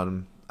lot of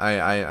fun.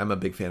 I'm a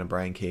big fan of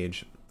Brian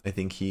Cage. I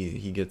think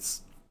he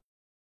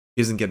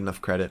doesn't get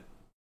enough credit.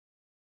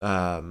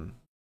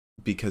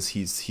 Because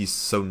he's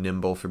so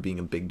nimble for being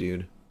a big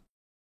dude.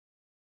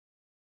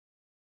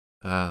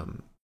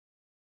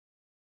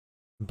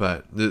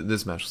 But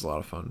this match was a lot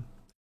of fun.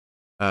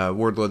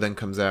 Wardlow then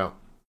comes out,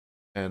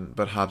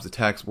 but Hobbs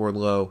attacks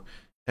Wardlow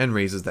and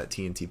raises that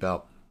TNT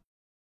belt.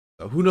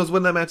 So who knows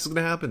when that match is going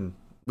to happen?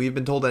 We haven't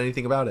been told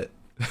anything about it.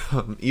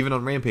 Even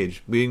on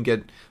Rampage, we didn't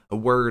get a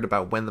word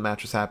about when the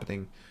match was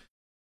happening.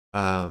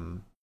 But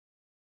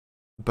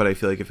I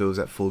feel like if it was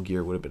at Full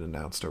Gear, it would have been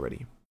announced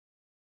already.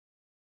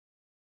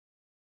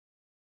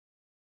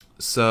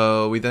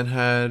 So we then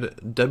had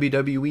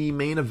WWE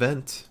main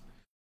event.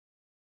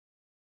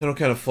 And I'll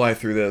kind of fly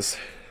through this.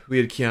 We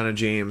had Kiana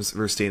James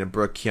versus Dana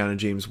Brooke. Kiana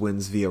James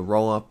wins via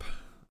roll-up.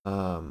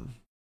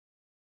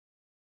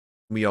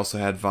 We also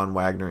had Von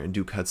Wagner and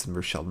Duke Hudson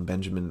versus Shelton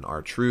Benjamin and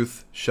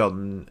R-Truth.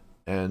 Shelton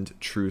and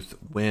Truth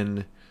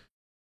win.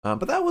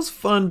 But that was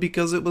fun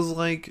because it was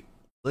like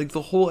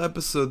the whole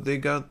episode they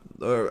got,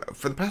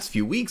 for the past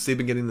few weeks, they've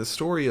been getting the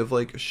story of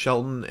like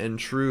Shelton and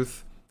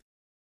Truth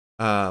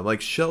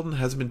Like, Shelton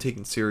hasn't been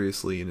taken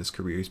seriously in his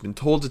career. He's been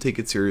told to take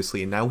it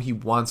seriously, and now he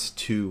wants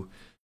to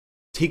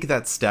take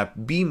that step,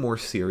 be more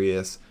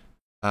serious,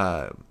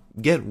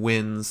 get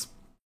wins,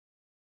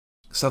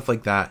 stuff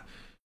like that.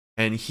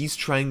 And he's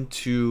trying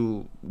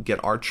to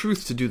get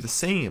R-Truth to do the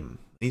same.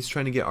 He's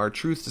trying to get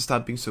R-Truth to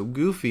stop being so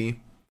goofy.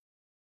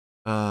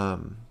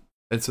 And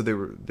so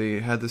they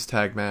had this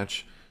tag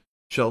match.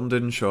 Shelton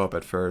didn't show up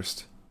at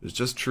first. It was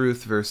just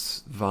Truth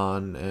versus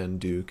Vaughn and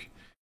Duke.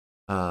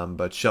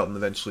 But Shelton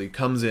eventually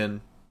comes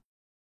in,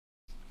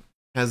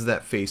 has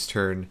that face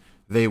turn.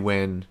 They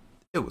win.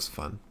 It was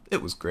fun.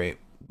 It was great.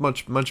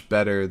 Much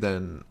better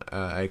than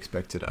I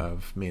expected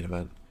of main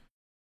event.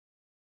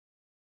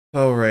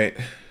 All right.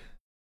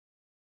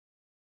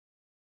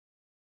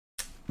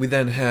 We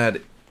then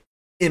had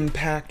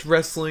Impact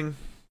Wrestling.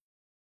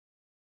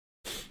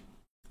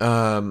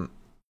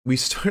 We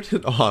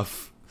started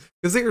off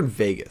because they were in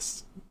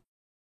Vegas.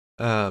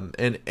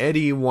 And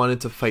Eddie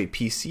wanted to fight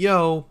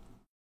PCO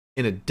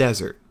in a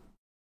desert.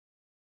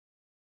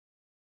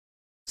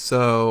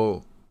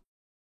 So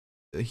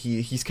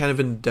he's kind of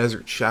in the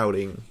desert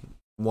shouting,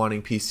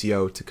 wanting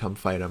PCO to come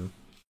fight him.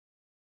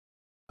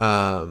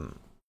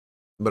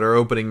 But our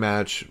opening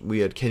match, we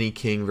had Kenny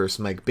King versus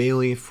Mike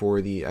Bailey for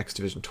the X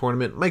Division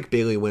tournament. Mike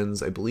Bailey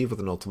wins, I believe, with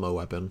an Ultimo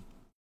weapon.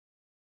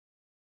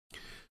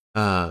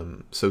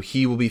 So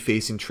he will be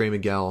facing Trey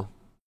Miguel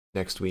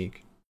next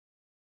week.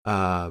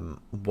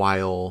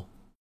 While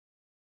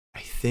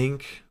I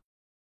think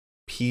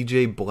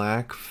PJ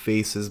Black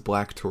faces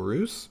Black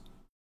Taurus.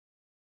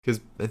 Because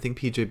I think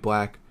PJ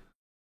Black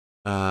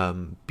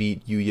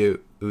beat Yuya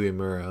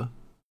Uemura.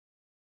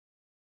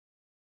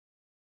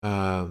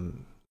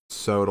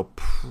 So it'll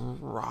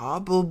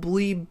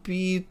probably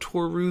be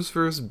Taurus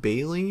versus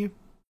Bailey.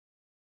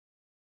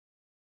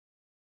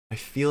 I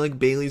feel like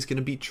Bailey's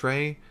gonna beat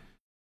Trey.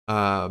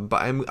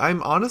 But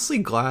I'm honestly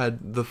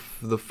glad the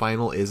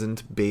final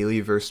isn't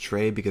Bailey versus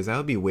Trey, because that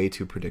would be way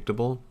too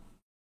predictable.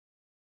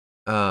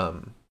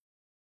 But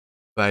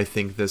I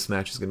think this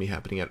match is gonna be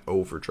happening at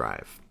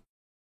Overdrive,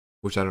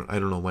 which I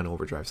don't know when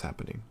Overdrive's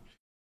happening.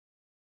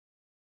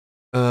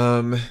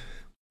 I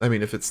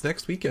mean, if it's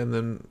next weekend,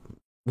 then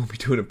we'll be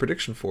doing a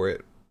prediction for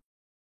it.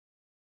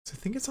 So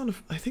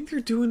I think they're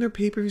doing their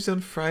pay-per-views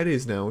on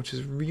Fridays now, which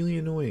is really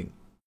annoying.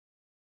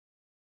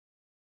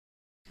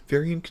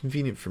 Very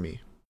inconvenient for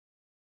me.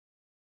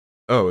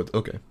 Oh,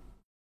 okay.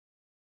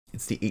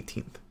 It's the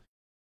 18th.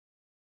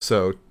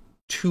 So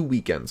 2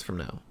 weekends from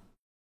now.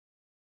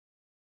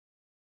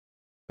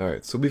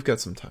 Alright, so we've got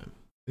some time.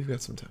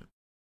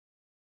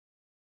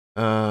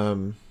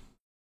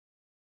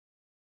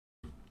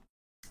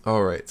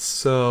 Alright,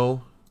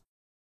 so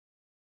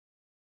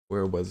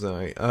where was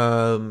I?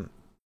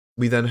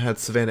 We then had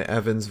Savannah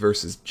Evans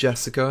versus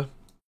Jessica.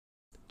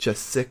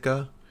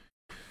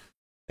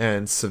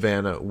 And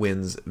Savannah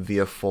wins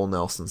via full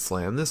Nelson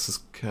Slam. This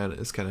kind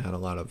of had a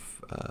lot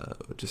of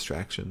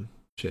distraction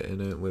shit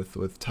in it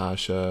with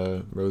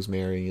Tasha,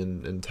 Rosemary,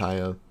 and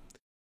Taya.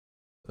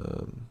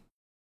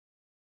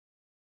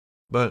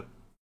 But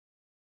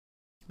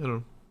I don't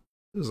know.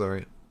 It was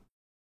alright.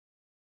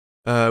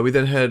 We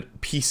then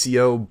had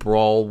PCO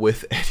brawl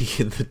with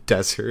Eddie in the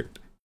desert.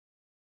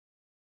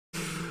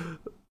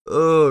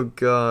 Oh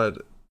god.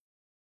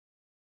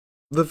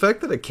 The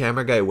fact that a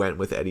camera guy went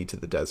with Eddie to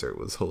the desert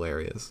was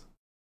hilarious.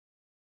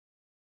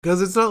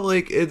 Because it's not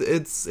like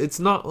it's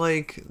not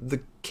like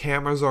the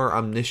cameras are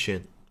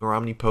omniscient or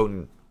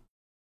omnipotent.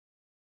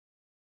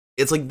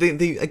 It's like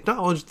they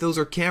acknowledge those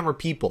are camera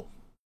people.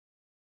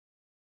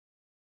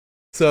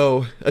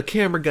 So a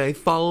camera guy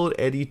followed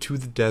Eddie to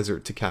the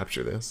desert to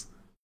capture this.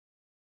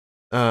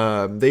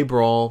 They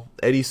brawl.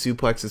 Eddie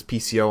suplexes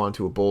PCO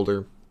onto a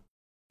boulder.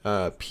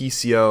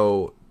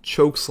 PCO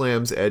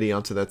chokeslams Eddie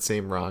onto that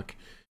same rock.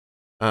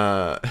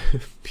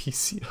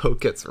 PCO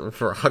gets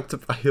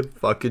rocked by a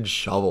fucking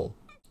shovel.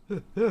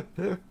 And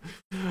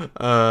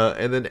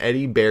then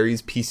Eddie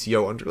buries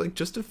PCO under like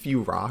just a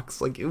few rocks.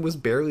 Like it was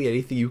barely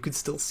anything. You could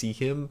still see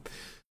him.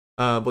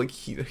 But like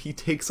he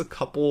takes a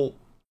couple,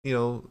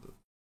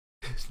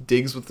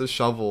 digs with the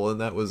shovel,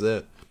 and that was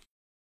it.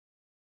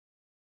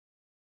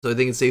 So I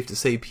think it's safe to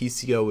say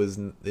PCO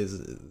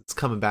is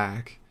coming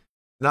back,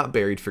 not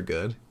buried for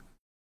good.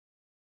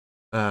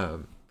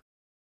 They'll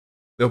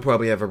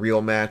probably have a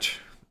real match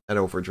at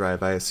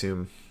Overdrive, I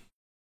assume.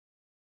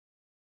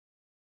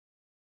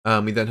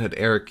 We then had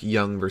Eric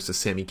Young versus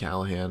Sami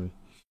Callihan.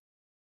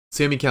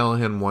 Sami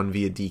Callihan won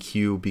via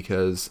DQ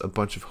because a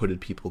bunch of hooded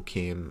people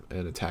came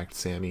and attacked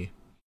Sami.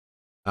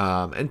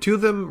 And two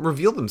of them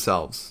revealed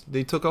themselves.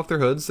 They took off their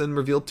hoods and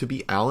revealed to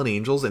be Alan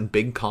Angels and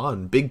Big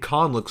Con. Big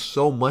Con looks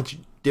so much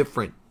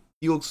different.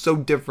 He looks so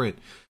different.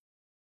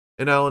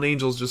 And Alan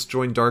Angels just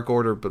joined Dark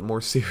Order, but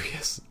more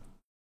serious.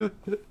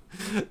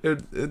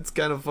 It's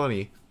kind of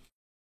funny.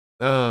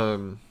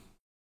 But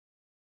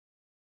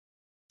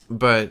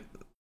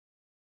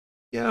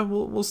yeah,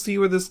 we'll see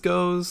where this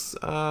goes.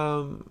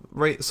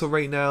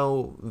 Right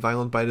now,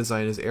 Violent by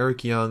Design is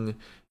Eric Young,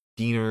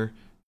 Diener,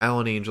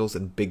 Alan Angels,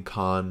 and Big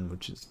Con,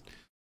 which is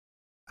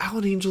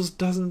Alan Angels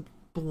doesn't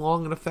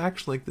belong in a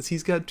faction like this.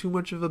 He's got too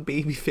much of a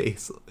baby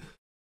face.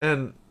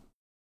 And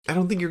I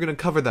don't think you're going to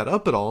cover that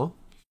up at all.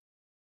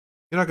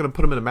 You're not going to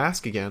put him in a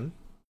mask again.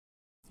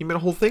 He made a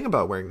whole thing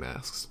about wearing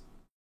masks.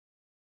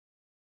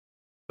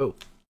 Oh,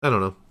 I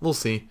don't know. We'll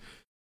see.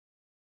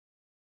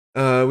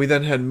 We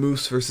then had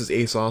Moose versus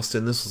Ace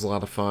Austin. This was a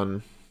lot of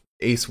fun.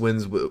 Ace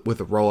wins with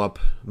a roll-up.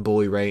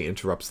 Bully Ray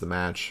interrupts the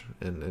match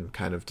and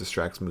kind of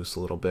distracts Moose a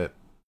little bit.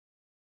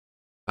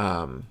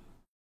 But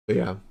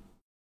yeah.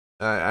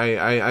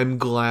 I'm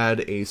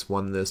glad Ace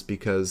won this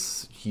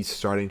because he's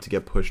starting to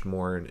get pushed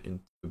more into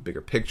a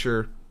bigger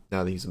picture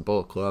now that he's in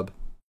Bullet Club.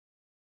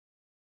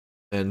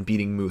 And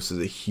beating Moose is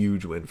a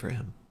huge win for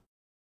him.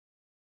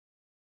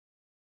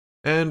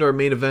 And our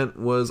main event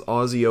was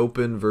Aussie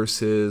Open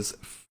versus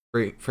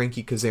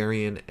Frankie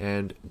Kazarian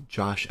and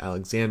Josh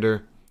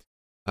Alexander.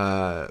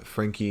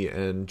 Frankie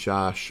and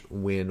Josh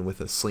win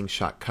with a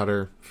slingshot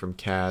cutter from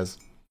Kaz.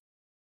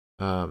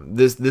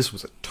 This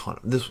was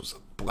this was a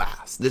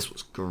blast. This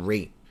was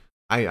great.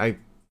 I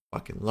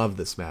fucking love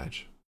this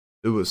match.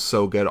 It was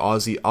so good.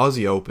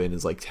 Aussie Open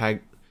is like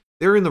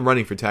they're in the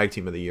running for tag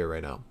team of the year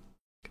right now.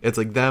 It's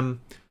like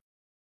them,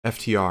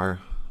 FTR,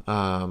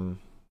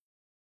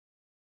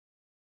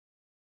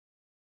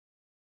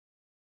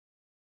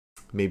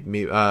 maybe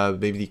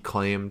the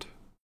Acclaimed,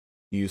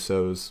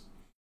 Usos.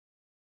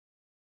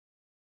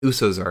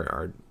 Usos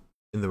are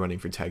in the running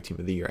for tag team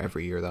of the year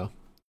every year though.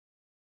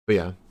 But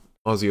yeah,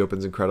 Aussie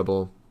Open's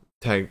incredible.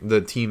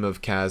 The team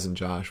of Kaz and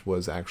Josh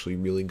was actually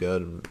really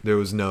good, and there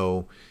was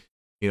no,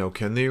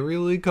 can they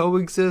really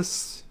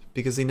coexist?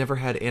 Because they never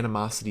had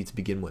animosity to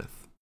begin with.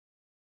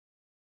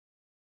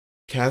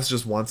 Kaz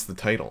just wants the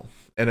title,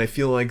 and I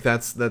feel like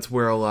that's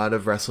where a lot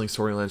of wrestling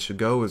storylines should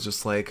go. Is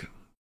just like,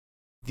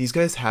 these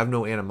guys have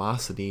no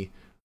animosity.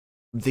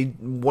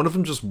 One of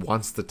them just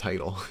wants the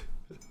title.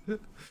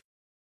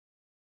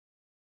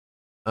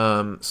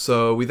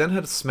 So we then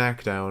had a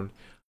SmackDown.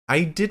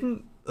 I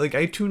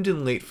tuned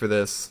in late for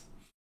this.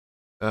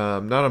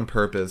 Not on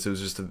purpose. It was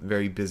just a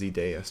very busy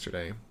day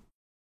yesterday.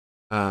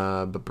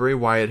 But Bray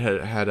Wyatt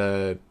had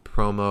a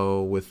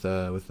promo with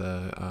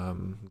a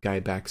guy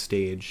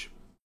backstage.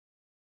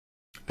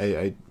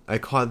 I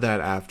caught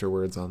that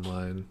afterwards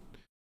online.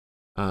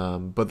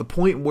 But the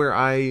point where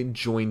I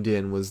joined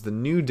in was the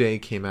New Day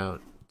came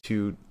out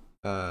to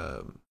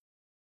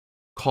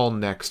call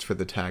next for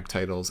the tag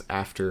titles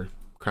after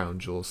Crown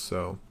Jewels.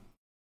 So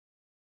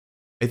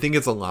I think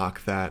it's a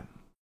lock that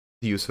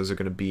the Usos are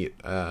going to beat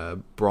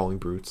Brawling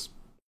Brutes.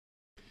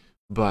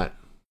 But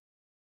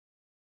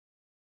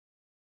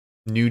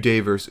New Day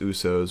versus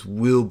Usos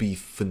will be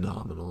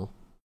phenomenal.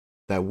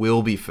 That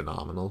will be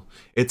phenomenal.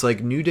 It's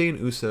like New Day and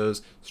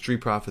Usos, Street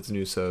Profits and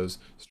Usos,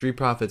 Street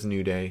Profits,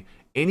 New Day.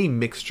 Any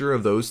mixture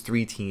of those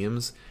three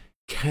teams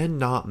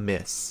cannot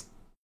miss.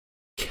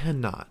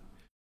 Cannot.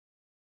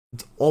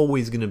 It's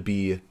always going to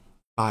be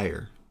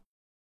fire.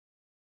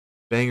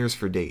 Bangers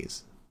for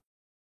days.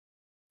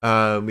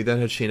 We then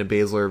had Shayna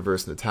Baszler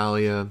versus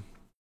Natalya.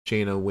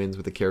 Shayna wins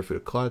with a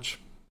Karafuda clutch.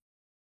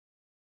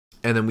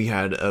 And then we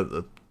had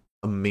a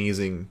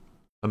amazing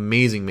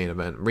main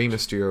event. Rey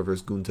Mysterio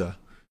versus Gunther.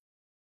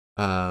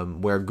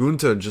 Where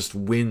Gunther just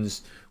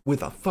wins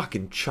with a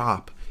fucking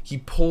chop. He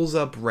pulls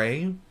up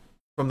Rey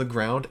from the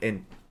ground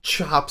and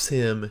chops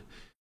him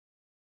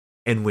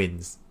and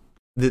wins.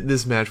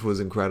 This match was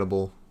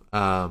incredible.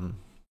 I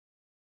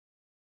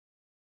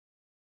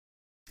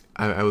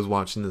was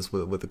watching this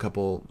with a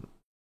couple,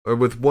 or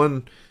with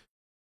one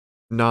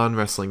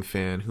non-wrestling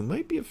fan who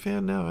might be a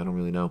fan now, I don't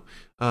really know,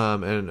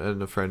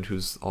 and a friend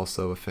who's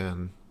also a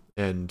fan,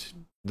 and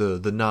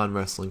the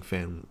non-wrestling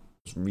fan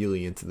was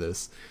really into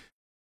this,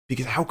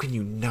 because how can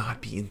you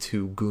not be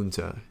into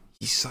Gunther?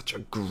 He's such a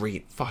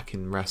great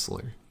fucking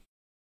wrestler.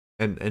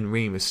 And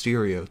Rey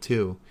Mysterio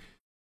too.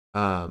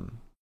 I'm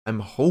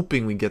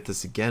hoping we get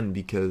this again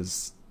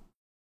because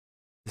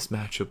this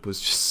matchup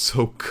was just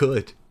so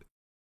good.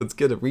 Let's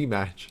get a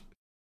rematch.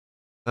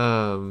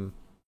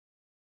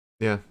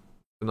 Yeah,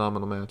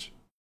 phenomenal match.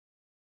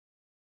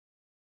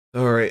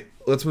 Alright,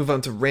 let's move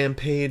on to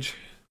Rampage.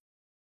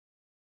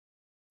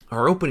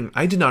 Our opening,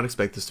 I did not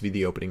expect this to be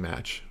the opening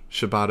match.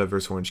 Shibata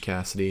versus Orange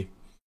Cassidy.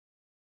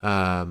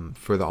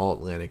 For the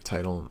All-Atlantic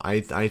title.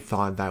 I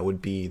thought that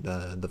would be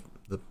the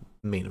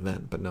main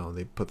event, but no,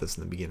 they put this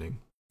in the beginning.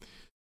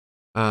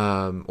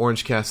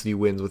 Orange Cassidy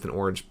wins with an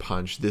orange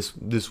punch.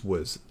 This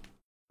was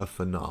a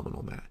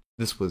phenomenal match.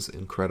 This was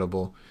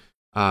incredible.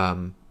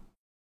 I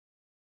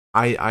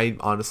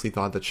honestly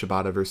thought that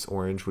Shibata versus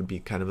Orange would be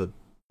kind of a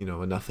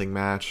nothing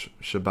match.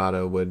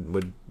 Shibata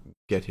would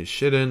get his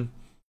shit in.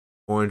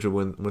 Orange would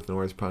win with an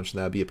orange punch, and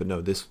that'd be it. But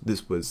no, this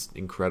was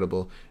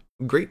incredible.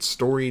 Great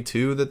story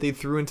too that they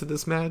threw into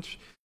this match.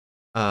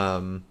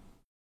 Kind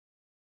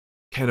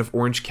of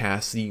Orange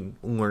Cassidy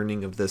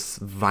learning of this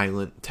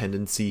violent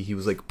tendency. He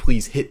was like,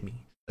 please hit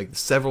me. Like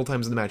several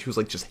times in the match, he was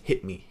like, just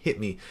hit me.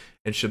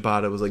 And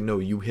Shibata was like, no,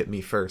 you hit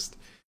me first.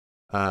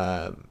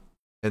 And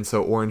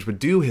so Orange would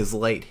do his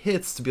light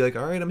hits to be like,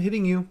 all right, I'm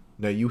hitting you.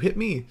 Now you hit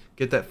me.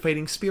 Get that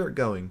fighting spirit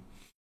going.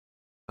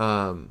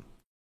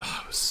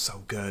 It was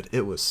so good.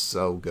 It was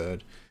so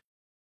good.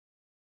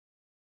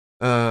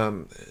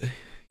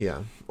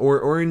 Yeah.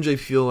 Orange, I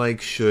feel like,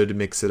 should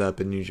mix it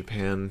up in New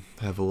Japan.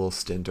 Have a little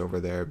stint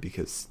over there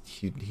because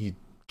he'd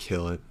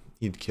kill it.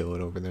 He'd kill it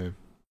over there.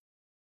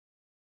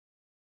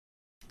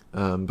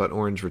 But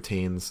Orange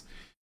retains.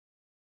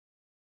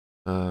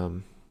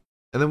 And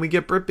then we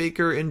get Britt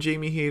Baker and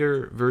Jamie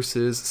Hayter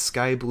versus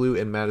Sky Blue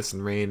and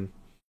Madison Rayne.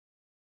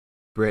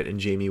 Britt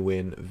and Jamie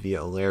win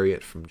via a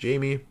lariat from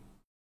Jamie.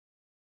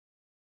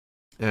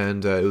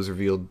 And it was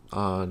revealed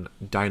on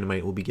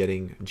Dynamite we'll be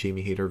getting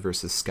Jamie Hayter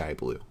versus Sky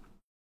Blue.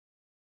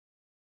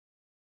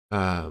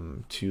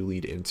 To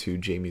lead into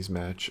Jamie's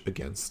match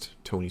against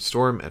Toni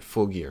Storm at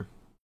Full Gear.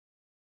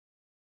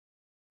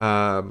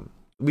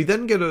 We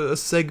then get a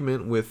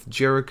segment with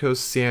Jericho,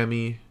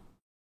 Sammy.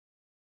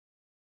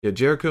 Yeah,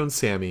 Jericho and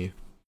Sammy.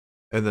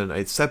 And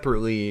then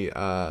separately,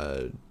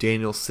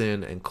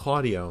 Danielson and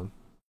Claudio.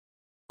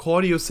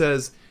 Claudio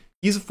says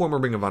he's a former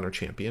Ring of Honor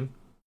champion.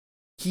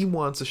 He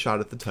wants a shot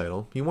at the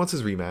title. He wants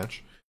his rematch.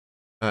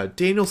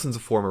 Danielson's a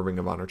former Ring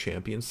of Honor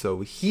champion,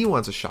 so he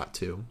wants a shot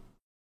too.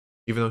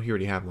 Even though he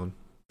already had one.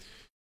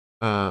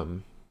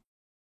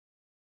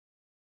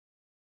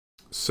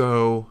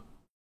 So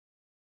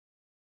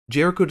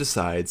Jericho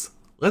decides,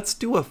 let's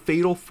do a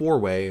fatal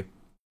 4-way,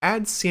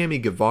 add Sammy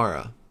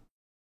Guevara.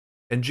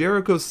 And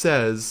Jericho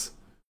says,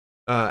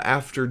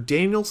 after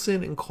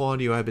Danielson and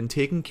Claudio have been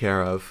taken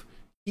care of,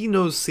 he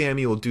knows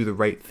Sammy will do the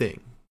right thing.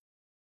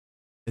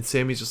 And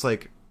Sammy's just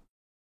like,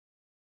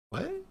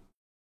 what?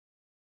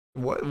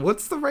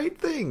 What's the right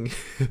thing?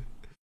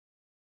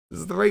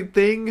 Is the right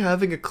thing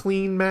having a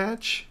clean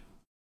match?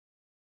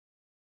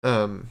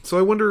 So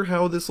I wonder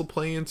how this will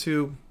play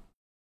into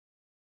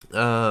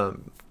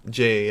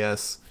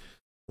JAS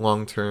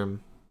long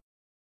term.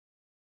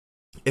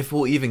 If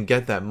we'll even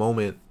get that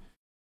moment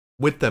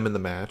with them in the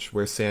match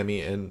where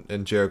Sammy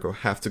and Jericho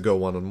have to go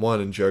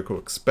one-on-one, and Jericho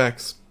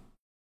expects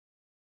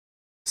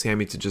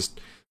Sammy to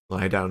just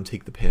lie down and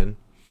take the pin,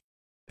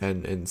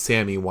 and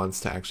Sammy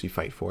wants to actually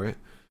fight for it.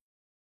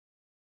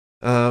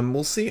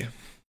 We'll see.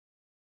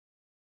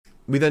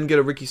 We then get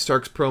a Ricky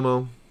Starks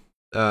promo.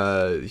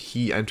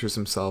 He enters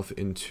himself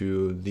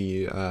into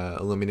the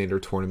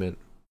Eliminator tournament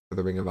for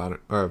the Ring of Honor,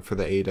 or for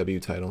the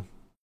AEW title,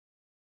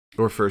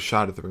 or for a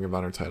shot at the Ring of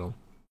Honor title.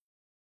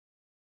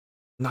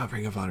 Not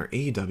Ring of Honor,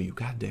 AEW.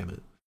 God damn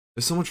it!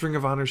 There's so much Ring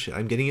of Honor shit.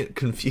 I'm getting it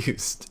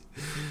confused.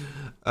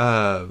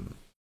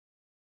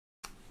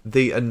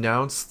 They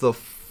announced the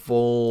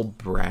full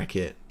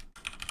bracket.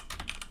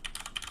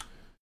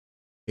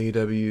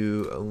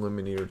 AEW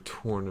Eliminator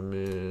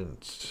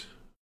tournament.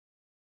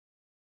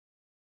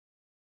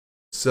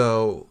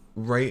 So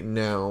right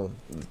now,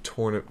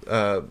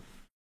 the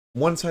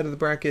one side of the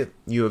bracket,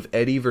 you have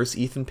Eddie versus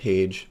Ethan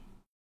Page,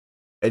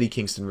 Eddie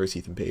Kingston versus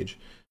Ethan Page,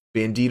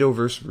 Bandito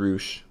versus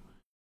Roosh.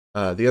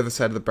 The other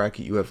side of the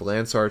bracket, you have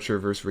Lance Archer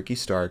versus Ricky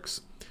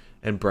Starks,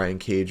 and Brian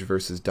Cage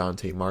versus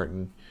Dante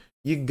Martin.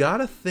 You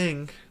gotta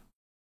think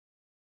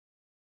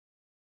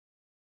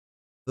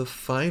the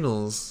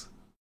finals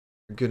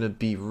are gonna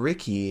be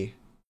Ricky.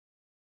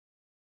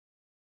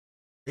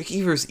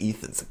 Ricky versus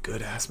Ethan's a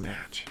good ass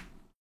match.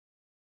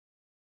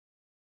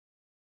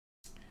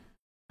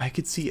 I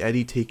could see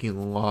Eddie taking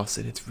a loss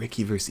and it's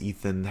Ricky versus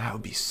Ethan. That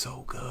would be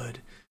so good.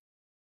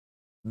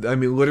 I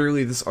mean,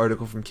 literally, this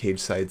article from Cage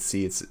Side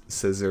Seats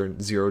says there are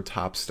 0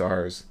 top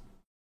stars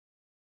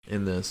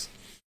in this.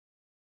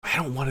 I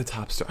don't want a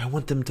top star. I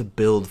want them to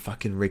build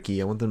fucking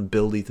Ricky. I want them to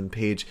build Ethan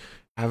Page.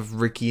 Have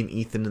Ricky and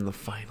Ethan in the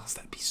finals.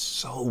 That'd be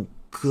so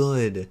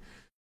good.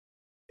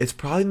 It's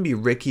probably going to be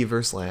Ricky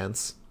versus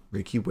Lance.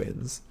 Ricky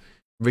wins.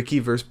 Ricky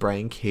versus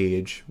Brian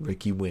Cage.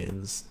 Ricky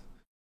wins.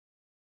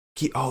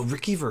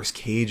 Ricky versus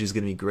Cage is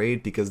going to be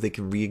great because they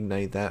can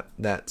reignite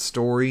that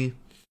story.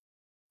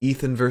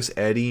 Ethan versus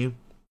Eddie.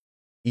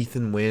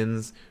 Ethan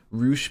wins.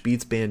 Roosh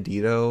beats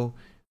Bandito.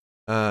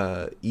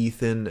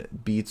 Ethan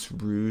beats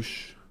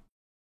Roosh.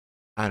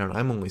 I don't know.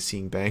 I'm only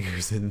seeing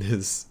bangers in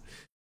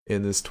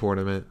this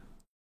tournament.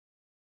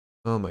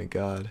 Oh my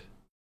god.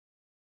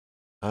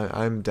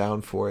 I'm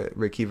down for it.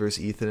 Ricky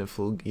versus Ethan at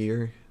Full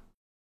Gear.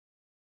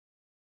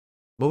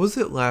 What was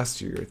it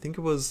last year? I think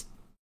it was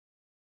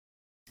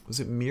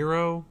it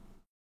Miro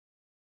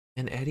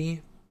and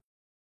Eddie? I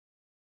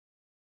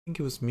think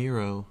it was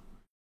Miro.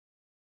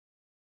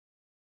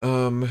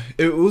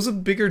 It was a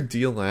bigger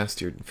deal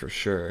last year for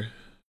sure.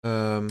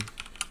 AEW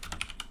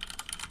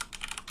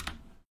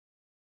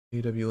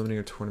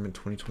Eliminator Tournament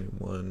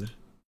 2021.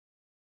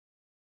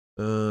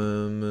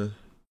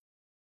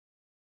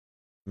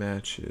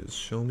 Matches.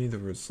 Show me the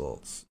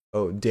results.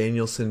 Oh,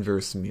 Danielson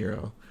versus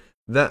Miro.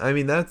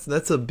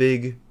 That's a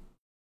big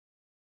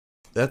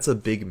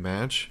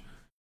match.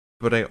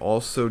 But I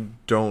also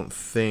don't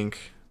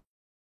think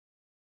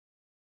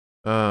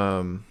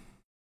I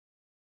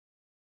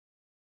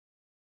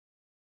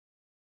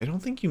don't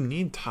think you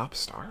need top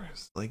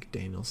stars like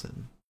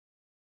Danielson.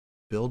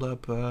 Build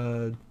up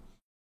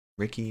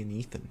Ricky and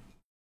Ethan.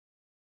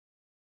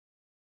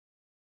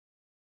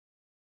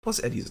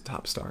 Plus Eddie's a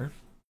top star.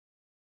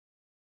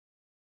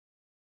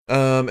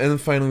 And then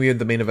finally we had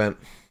the main event.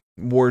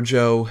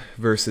 Warjo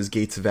versus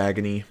Gates of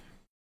Agony.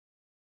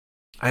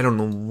 I don't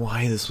know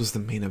why this was the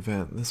main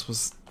event. This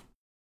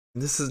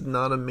is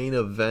not a main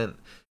event.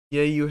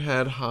 Yeah, you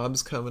had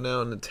Hobbs coming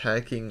out and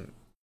attacking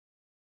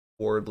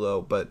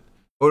Wardlow, but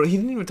he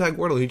didn't even attack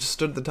Wardlow. He just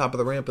stood at the top of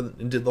the ramp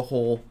and did the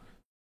whole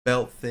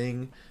belt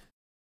thing.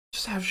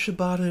 Just have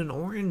Shibata and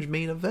Orange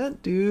main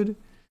event, dude.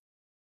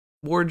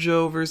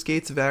 Warjo versus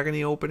Gates of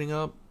Agony opening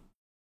up.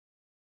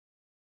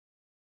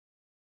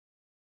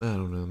 I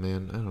don't know,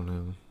 man. I don't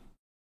know.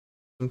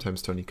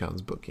 Sometimes Tony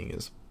Khan's booking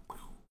is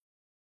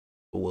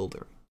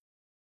bewildering.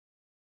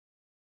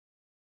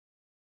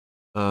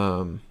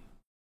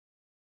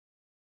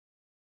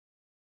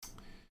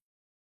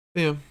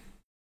 Yeah.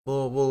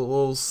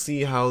 We'll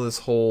see how this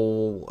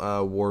whole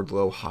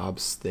Wardlow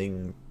Hobbs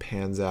thing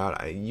pans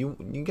out. You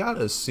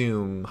gotta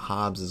assume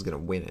Hobbs is gonna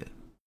win it.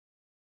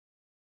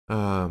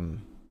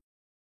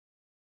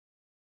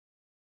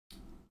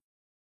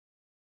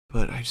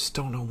 But I just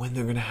don't know when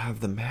they're gonna have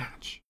the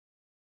match.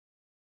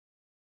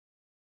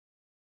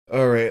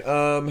 Alright,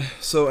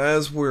 so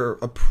as we're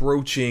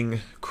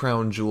approaching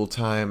Crown Jewel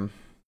time,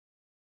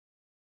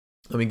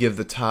 let me give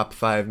the top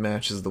 5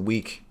 matches of the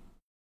week.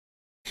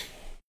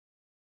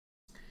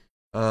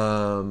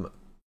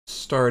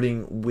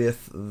 Starting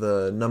with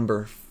the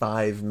number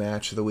 5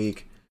 match of the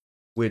week,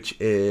 which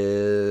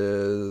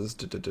is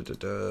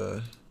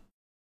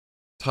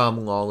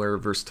Tom Lawler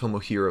versus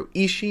Tomohiro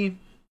Ishii.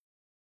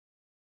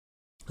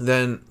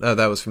 Then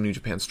that was from New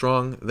Japan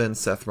Strong. Then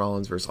Seth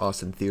Rollins versus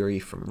Austin Theory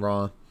from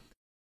Raw.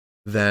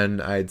 Then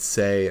I'd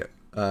say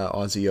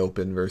Aussie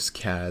Open versus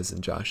Kaz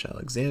and Josh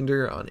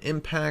Alexander on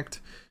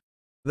Impact.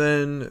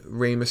 Then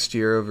Rey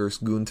Mysterio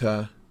versus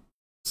Gunta,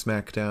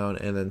 SmackDown,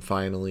 and then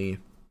finally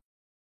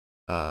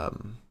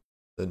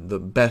the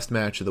best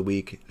match of the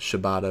week,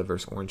 Shibata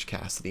versus Orange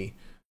Cassidy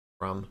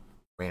from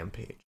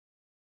Rampage.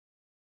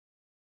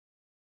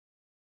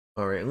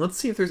 Alright, and let's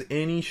see if there's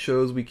any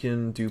shows we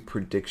can do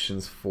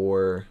predictions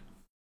for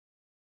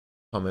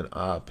coming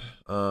up.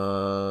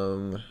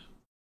 Not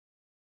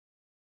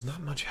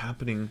much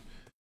happening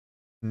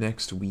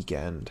next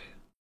weekend.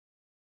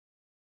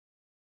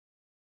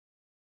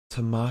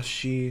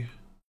 Tamashi.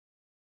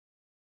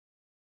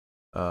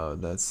 Oh,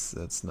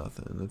 that's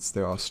nothing. That's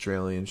their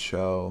Australian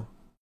show.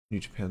 New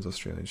Japan's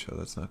Australian show.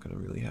 That's not going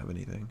to really have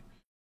anything.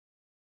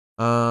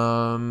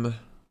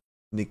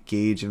 Nick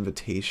Gage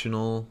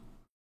Invitational.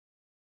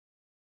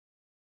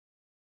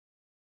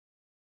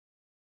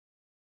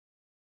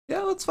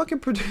 Yeah, let's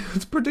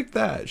predict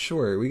that.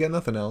 Sure, we got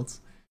nothing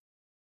else.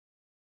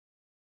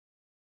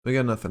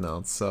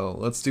 So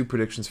let's do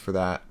predictions for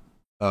that.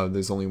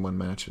 There's only one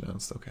match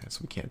announced. Okay, so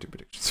we can't do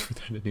predictions for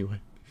that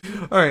anyway.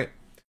 All right,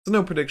 so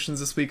no predictions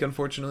this week,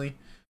 unfortunately.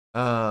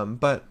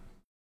 But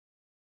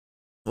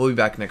we'll be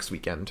back next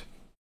weekend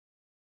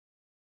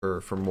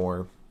for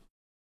more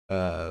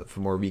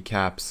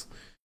recaps.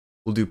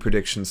 We'll do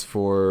predictions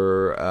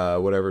for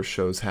whatever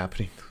show's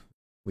happening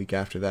week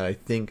after that. I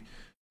think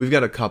we've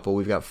got a couple.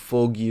 We've got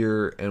Full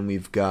Gear and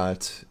we've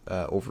got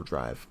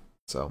Overdrive.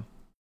 So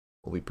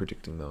we'll be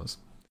predicting those.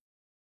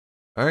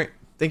 All right.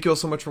 Thank you all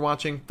so much for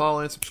watching.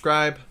 Follow and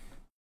subscribe.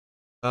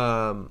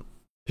 YouTube,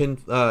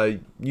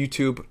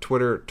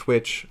 Twitter,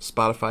 Twitch,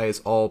 Spotify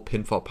is all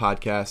Pinfall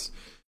Podcasts.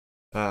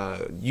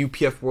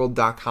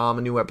 UPFworld.com,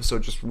 a new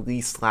episode just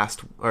released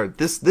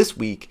this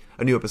week.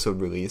 A new episode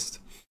released.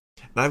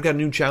 And I've got a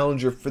new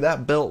challenger for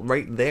that belt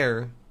right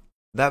there.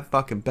 That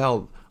fucking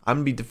belt. I'm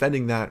going to be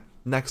defending that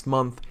next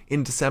month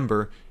in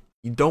December.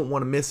 You don't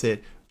want to miss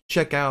it.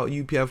 Check out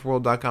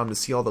UPFworld.com to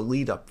see all the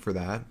lead up for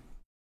that.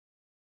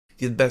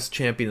 The best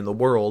champion in the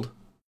world.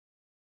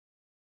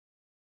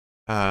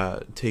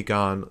 Take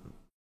on,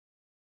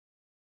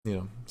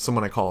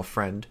 someone I call a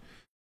friend.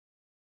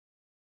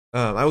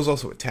 I was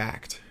also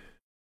attacked.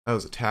 I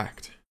was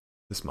attacked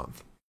this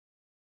month.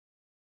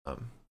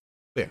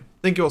 Yeah.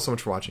 Thank you all so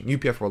much for watching.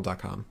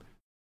 UPFworld.com.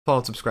 Follow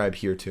and subscribe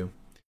here too.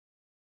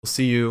 We'll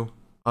see you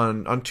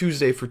on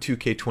Tuesday for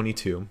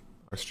 2K22.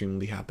 Our stream will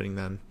be happening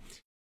then.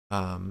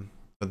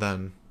 But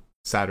then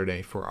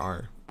Saturday for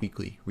our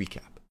weekly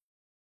recap.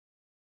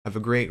 Have a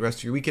great rest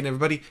of your weekend,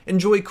 everybody.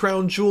 Enjoy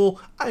Crown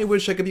Jewel. I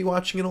wish I could be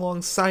watching it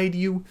alongside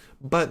you,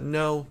 but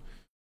no.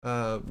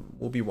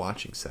 We'll be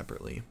watching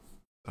separately.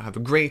 Have a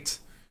great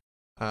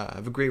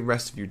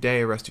rest of your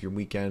day, rest of your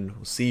weekend.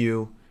 We'll see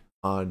you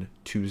on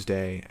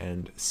Tuesday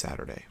and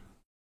Saturday.